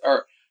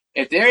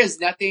if there is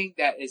nothing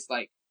that is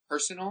like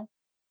personal,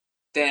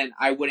 then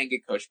I wouldn't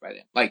get coached by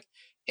them. Like,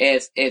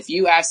 if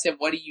you ask them,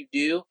 what do you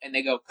do? And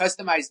they go,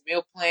 customized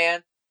meal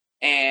plan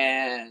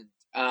and,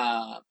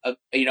 a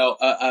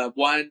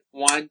one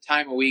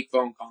time a week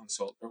phone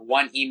consult, or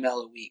one email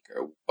a week,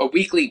 or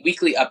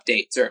weekly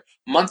updates, or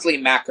monthly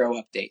macro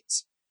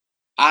updates.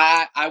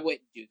 I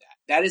wouldn't do that.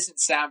 That doesn't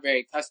sound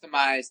very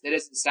customized. That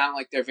doesn't sound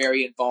like they're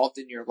very involved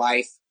in your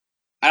life.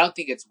 I don't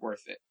think it's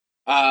worth it.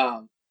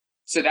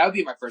 So that would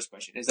be my first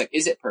question, is like,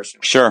 is it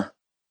personal? Sure.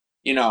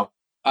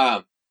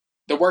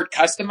 The word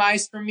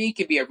customized for me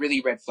can be a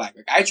really red flag.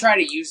 Like, I try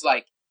to use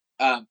like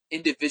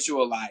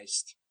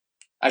individualized.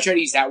 I try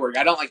to use that word.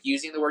 I don't like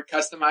using the word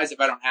customized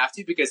if I don't have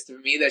to, because to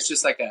me that's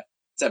just like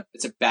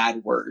it's a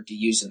bad word to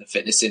use in the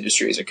fitness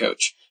industry as a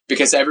coach,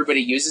 because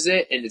everybody uses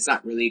it and it's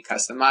not really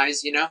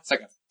customized. It's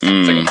like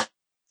a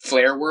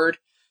flair word.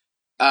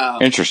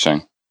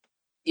 Interesting.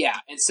 Yeah,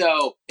 and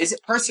so is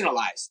it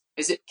personalized?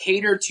 Is it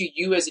catered to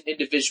you as an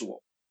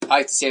individual? I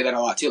like to say that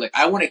a lot too. Like,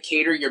 I want to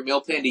cater your meal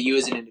plan to you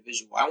as an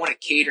individual. I want to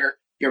cater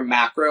your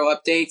macro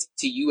updates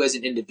to you as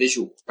an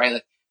individual, right?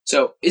 Like,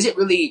 so is it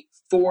really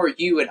for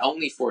you and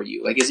only for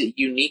you? Like, is it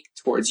unique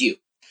towards you?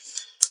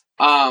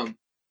 And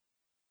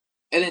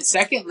then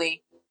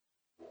secondly,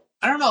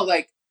 I don't know,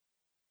 like,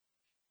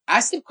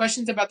 ask them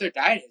questions about their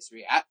diet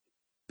history.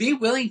 Be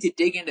willing to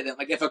dig into them.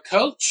 Like, if a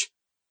coach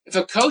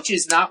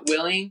is not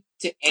willing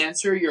to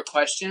answer your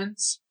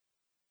questions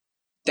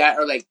that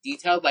are like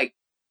detailed, like,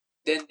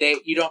 then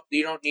you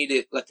don't need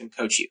to let them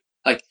coach you.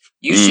 Like,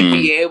 you should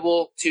be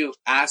able to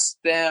ask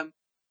them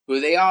who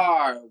they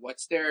are,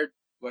 what's their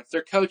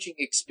coaching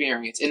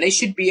experience, and they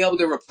should be able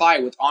to reply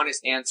with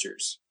honest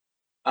answers.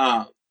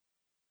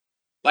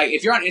 Like,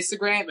 if you're on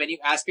Instagram and you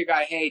ask a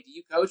guy, "Hey, do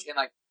you coach?"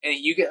 and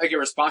you get like a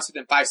response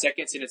within 5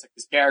 seconds, and it's like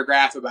this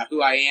paragraph about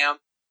who I am,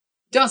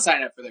 don't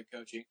sign up for their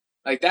coaching.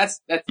 Like, that's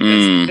a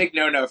big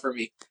no for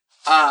me.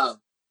 And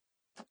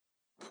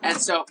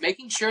so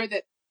making sure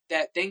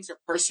that things are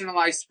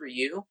personalized for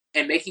you,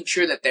 and making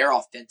sure that they're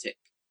authentic,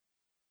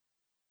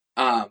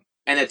 and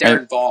that they're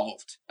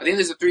involved. I think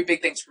those are 3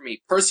 big things for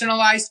me: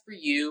 personalized for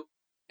you,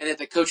 and that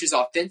the coach is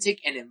authentic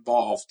and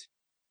involved.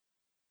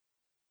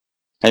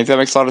 I think that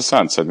makes a lot of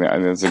sense. I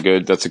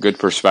mean, that's a good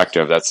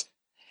perspective.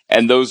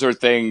 And those are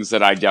things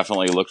that I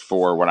definitely looked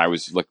for when I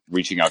was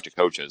reaching out to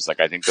coaches. Like,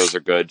 I think those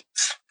are good.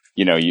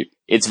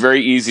 It's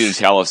very easy to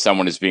tell if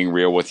someone is being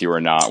real with you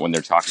or not when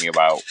they're talking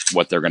about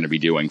what they're going to be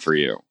doing for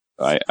you.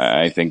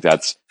 I think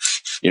that's,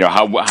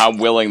 how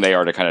willing they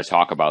are to kind of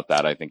talk about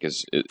that, I think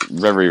is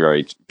very,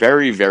 very,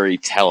 very, very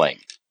telling.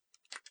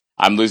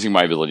 I'm losing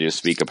my ability to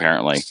speak,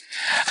 apparently.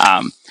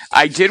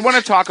 I did want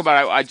to talk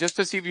about, just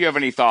to see if you have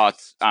any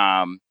thoughts,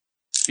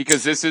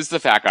 because this is the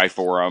Fat Guy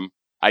Forum.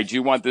 I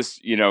do want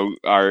this,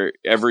 our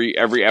every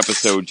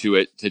episode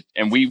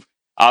and we've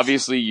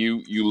obviously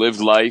you lived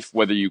life,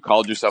 whether you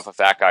called yourself a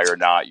fat guy or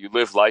not, you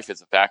lived life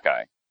as a fat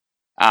guy.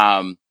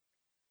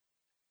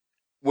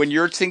 When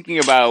you're thinking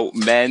about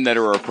men that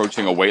are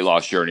approaching a weight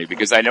loss journey,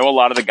 because I know a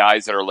lot of the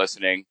guys that are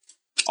listening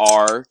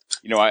are,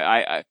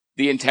 the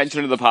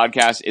intention of the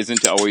podcast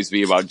isn't to always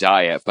be about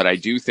diet, but I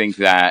do think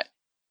that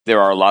there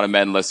are a lot of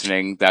men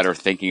listening that are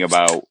thinking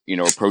about,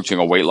 approaching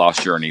a weight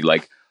loss journey.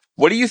 Like,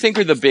 what do you think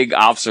are the big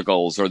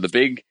obstacles, or the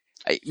big,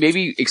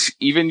 maybe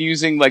even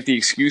using like the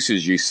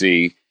excuses you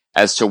see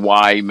as to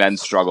why men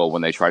struggle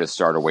when they try to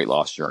start a weight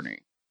loss journey?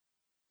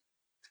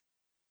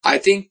 I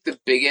think the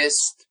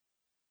biggest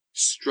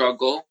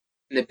struggle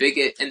and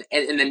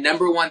the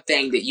number one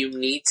thing that you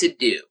need to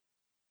do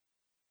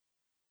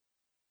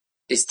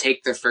is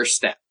take the first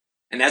step.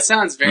 And that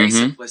sounds very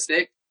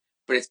simplistic,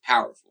 but it's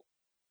powerful.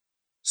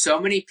 So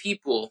many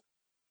people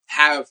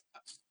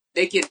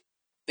they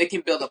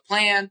can build a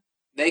plan,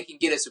 they can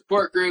get a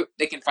support group,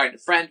 they can find a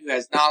friend who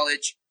has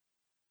knowledge,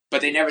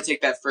 but they never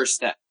take that first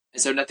step.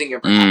 And so nothing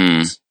ever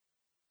happens.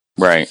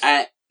 Right.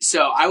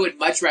 So I would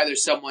much rather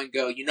someone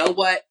go, you know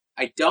what?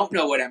 I don't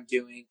know what I'm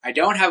doing. I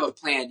don't have a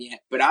plan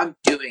yet, but I'm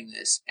doing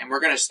this, and we're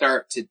going to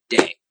start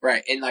today.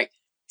 Right. And like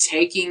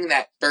taking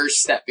that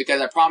first step,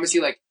 because I promise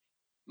you, like,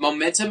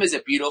 momentum is a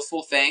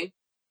beautiful thing,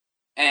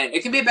 and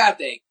it can be a bad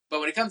thing,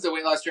 but when it comes to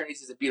weight loss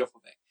journeys, it's a beautiful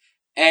thing.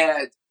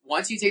 And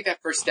once you take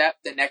that first step,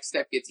 the next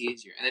step gets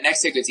easier, and the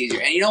next step gets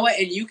easier. And you know what?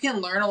 And you can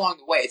learn along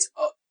the way.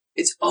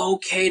 It's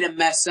okay to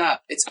mess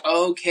up. It's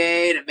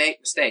okay to make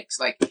mistakes.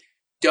 Like,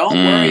 don't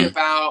worry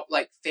about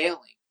like failing.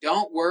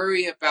 Don't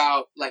worry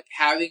about like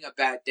having a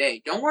bad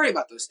day. Don't worry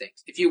about those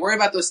things. If you worry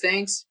about those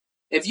things,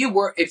 if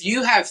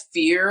you have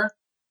fear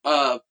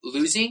of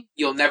losing,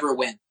 you'll never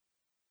win.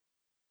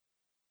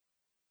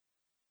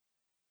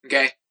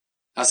 Okay?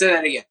 I'll say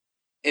that again.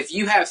 If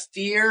you have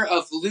fear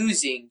of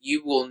losing,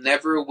 you will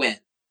never win.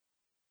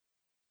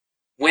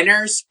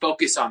 Winners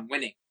focus on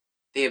winning.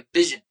 They have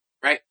vision,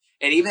 right?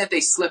 And even if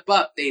they slip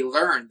up, they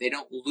learn. They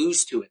don't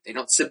lose to it. They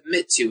don't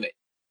submit to it.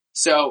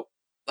 So,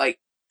 like,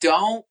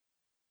 don't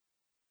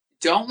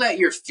let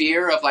your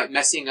fear of like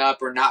messing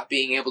up or not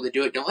being able to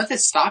do it, don't let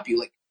that stop you.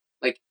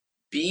 Like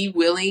be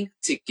willing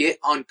to get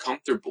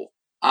uncomfortable.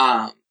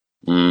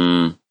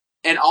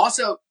 And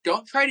also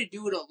don't try to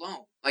do it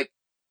alone.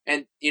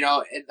 And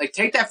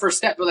take that first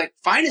step, but like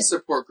find a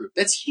support group.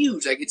 That's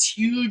huge. Like, it's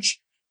huge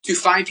to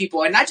find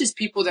people, and not just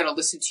people that'll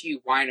listen to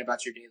you whine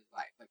about your daily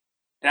life. Like,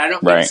 and I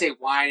don't mean to say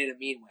whine in a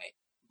mean way,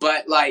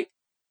 but like,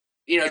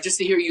 just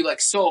to hear you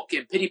like sulk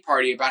and pity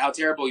party about how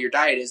terrible your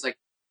diet is. Like,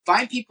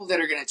 find people that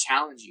are going to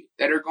challenge you,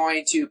 that are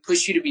going to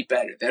push you to be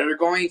better, that are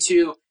going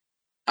to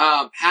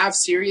have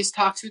serious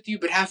talks with you,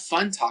 but have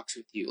fun talks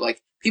with you.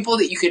 Like, people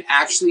that you can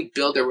actually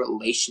build a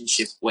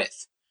relationship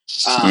with.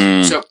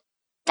 So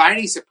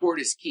finding support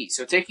is key.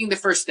 So taking the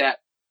first step,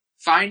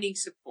 finding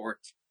support,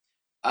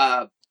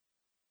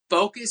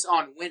 focus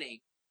on winning.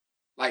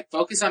 Like,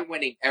 focus on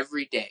winning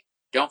every day.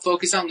 Don't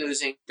focus on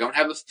losing. Don't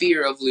have a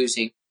fear of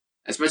losing.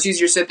 It's much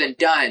easier said than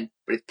done,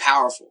 but it's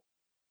powerful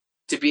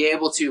to be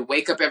able to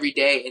wake up every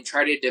day and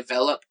try to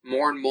develop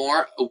more and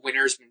more a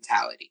winner's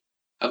mentality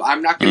of,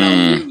 I'm not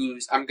going to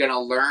lose, I'm going to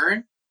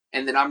learn,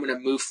 and then I'm going to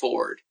move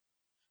forward.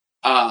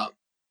 So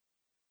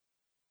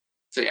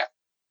yeah.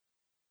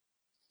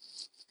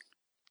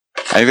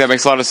 I think that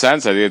makes a lot of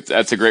sense. I think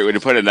that's a great way to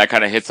put it. And that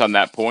kind of hits on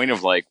that point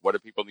of like, what do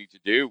people need to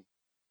do?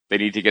 They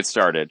need to get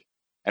started.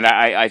 And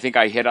I think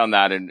I hit on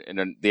that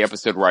in the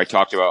episode where I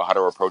talked about how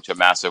to approach a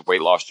massive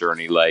weight loss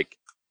journey. Like,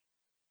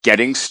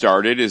 getting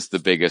started is the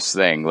biggest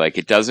thing. Like,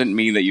 it doesn't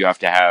mean that you have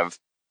to have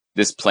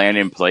this plan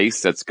in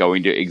place that's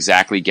going to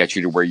exactly get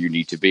you to where you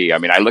need to be. I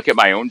mean, I look at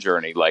my own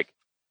journey. Like,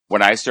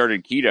 when I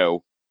started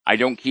keto, I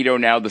don't keto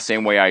now the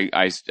same way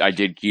I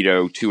did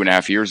keto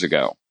 2.5 years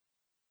ago.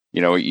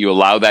 You know, you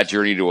allow that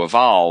journey to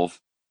evolve,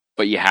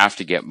 but you have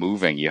to get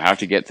moving. You have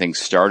to get things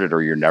started,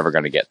 or you're never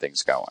going to get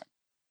things going.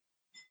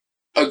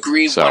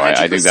 Agree. So 100%.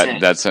 I think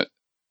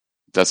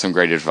that's some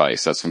great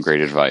advice. That's some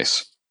great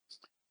advice.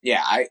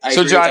 Yeah, I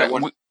so agree John,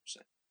 with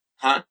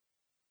that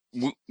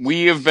 100%.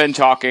 We have been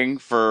talking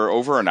for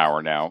over an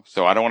hour now,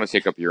 so I don't want to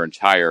take up your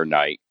entire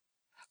night.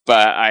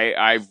 But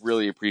I've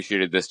really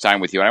appreciated this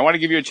time with you. And I want to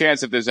give you a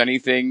chance if there's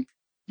anything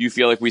you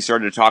feel like we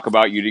started to talk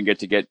about you didn't get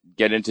to get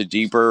into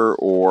deeper,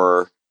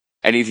 or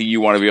anything you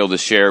want to be able to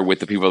share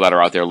with the people that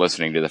are out there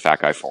listening to the Fat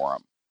Guy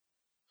Forum.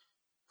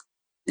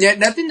 Yeah,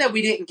 nothing that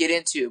we didn't get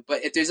into,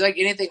 but if there's like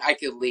anything I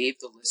could leave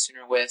the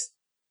listener with,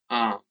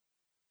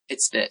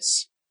 it's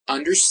this.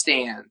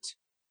 Understand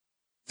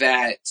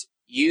that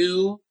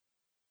you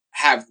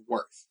have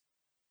worth.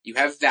 You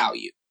have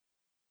value.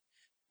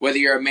 Whether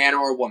you're a man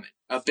or a woman,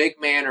 a big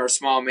man or a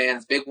small man,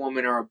 a big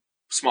woman or a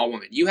small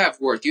woman, you have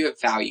worth. You have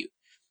value.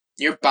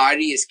 Your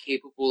body is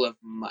capable of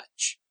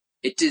much.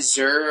 It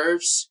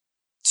deserves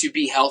to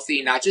be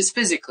healthy, not just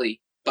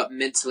physically, but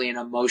mentally and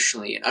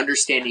emotionally, and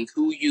understanding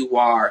who you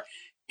are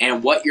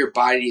and what your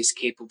body is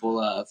capable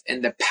of,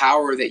 and the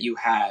power that you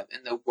have,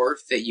 and the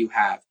worth that you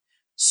have.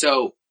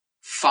 So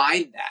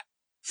find that.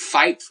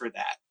 Fight for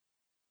that.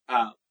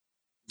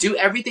 Do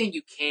everything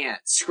you can.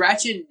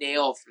 Scratch a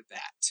nail for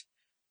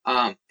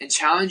that. And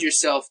challenge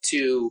yourself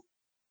to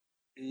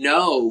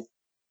know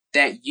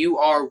that you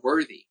are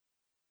worthy,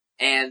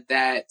 and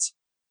that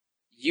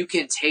you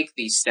can take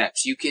these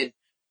steps. You can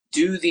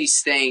do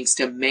these things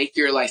to make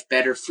your life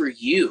better for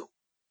you.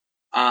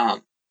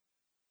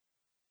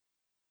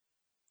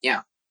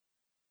 Yeah.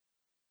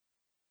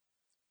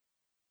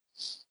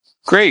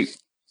 Great.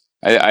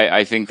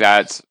 I think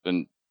that's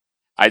been,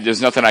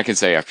 there's nothing I can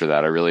say after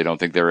that. I really don't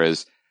think there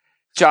is.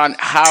 John,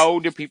 how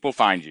do people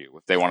find you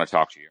if they want to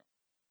talk to you?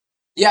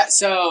 Yeah,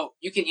 so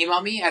you can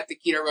email me at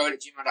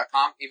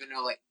theketoroad@gmail.com, even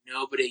though like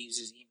nobody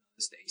uses email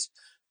these days.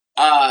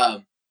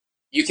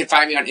 You can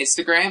find me on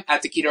Instagram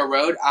at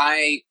 @theketoroad.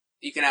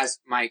 You can ask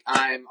Mike.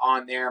 I'm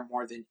on there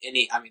more than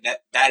any. I mean,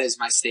 that is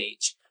my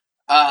stage.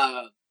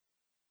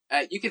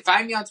 You can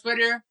find me on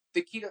Twitter,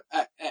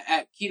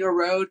 at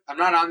KetoRoad. I'm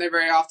not on there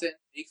very often.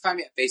 You can find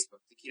me at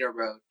Facebook, The Keto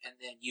Road, and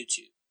then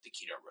YouTube, The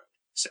Keto Road.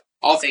 So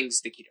all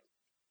things The Keto Road.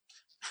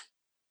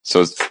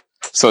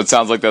 So it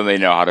sounds like then they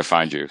know how to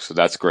find you. So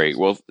that's great.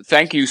 Well,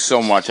 thank you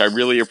so much. I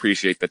really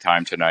appreciate the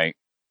time tonight,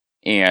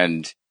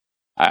 and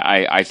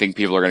I think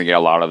people are going to get a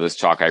lot of this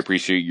talk. I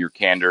appreciate your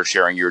candor,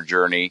 sharing your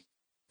journey,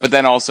 but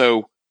then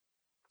also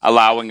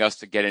allowing us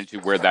to get into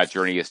where that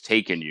journey has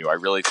taken you. I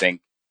really think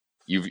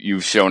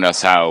you've shown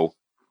us how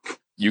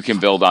you can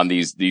build on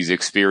these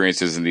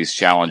experiences and these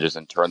challenges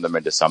and turn them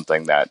into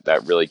something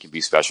that really can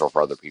be special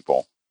for other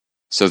people.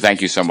 So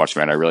thank you so much,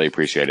 man. I really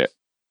appreciate it.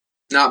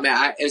 No,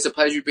 man, it was a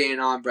pleasure being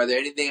on, brother.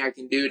 Anything I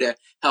can do to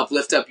help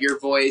lift up your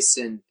voice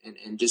and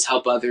just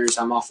help others,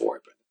 I'm all for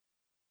it, brother.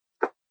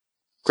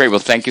 Great. Well,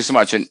 thank you so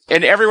much. And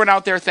everyone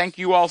out there, thank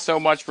you all so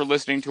much for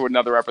listening to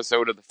another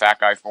episode of the Fat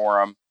Guy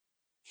Forum.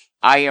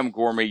 I am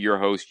Gourmet, your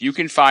host. You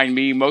can find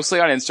me mostly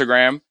on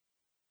Instagram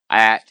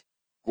at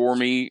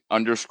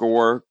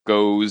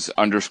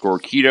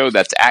Gourmet_goes_keto.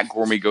 That's at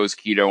Gourmet Goes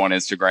Keto on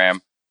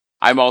Instagram.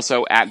 I'm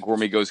also at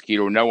Gourmet Goes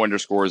Keto, no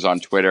underscores on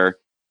Twitter.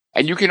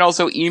 And you can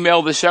also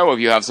email the show if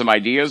you have some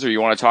ideas or you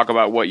want to talk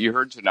about what you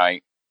heard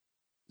tonight.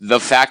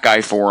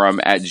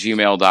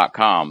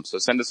 thefatguyforum@gmail.com. So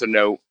send us a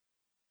note.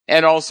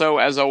 And also,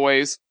 as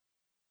always,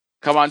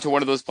 come on to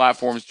one of those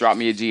platforms, drop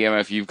me a DM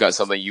if you've got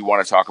something you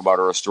want to talk about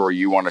or a story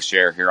you want to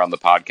share here on the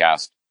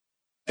podcast.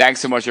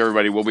 Thanks so much,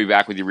 everybody. We'll be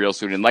back with you real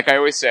soon. And like I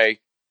always say,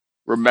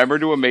 remember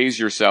to amaze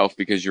yourself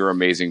because you're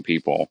amazing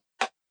people.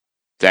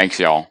 Thanks,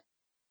 y'all.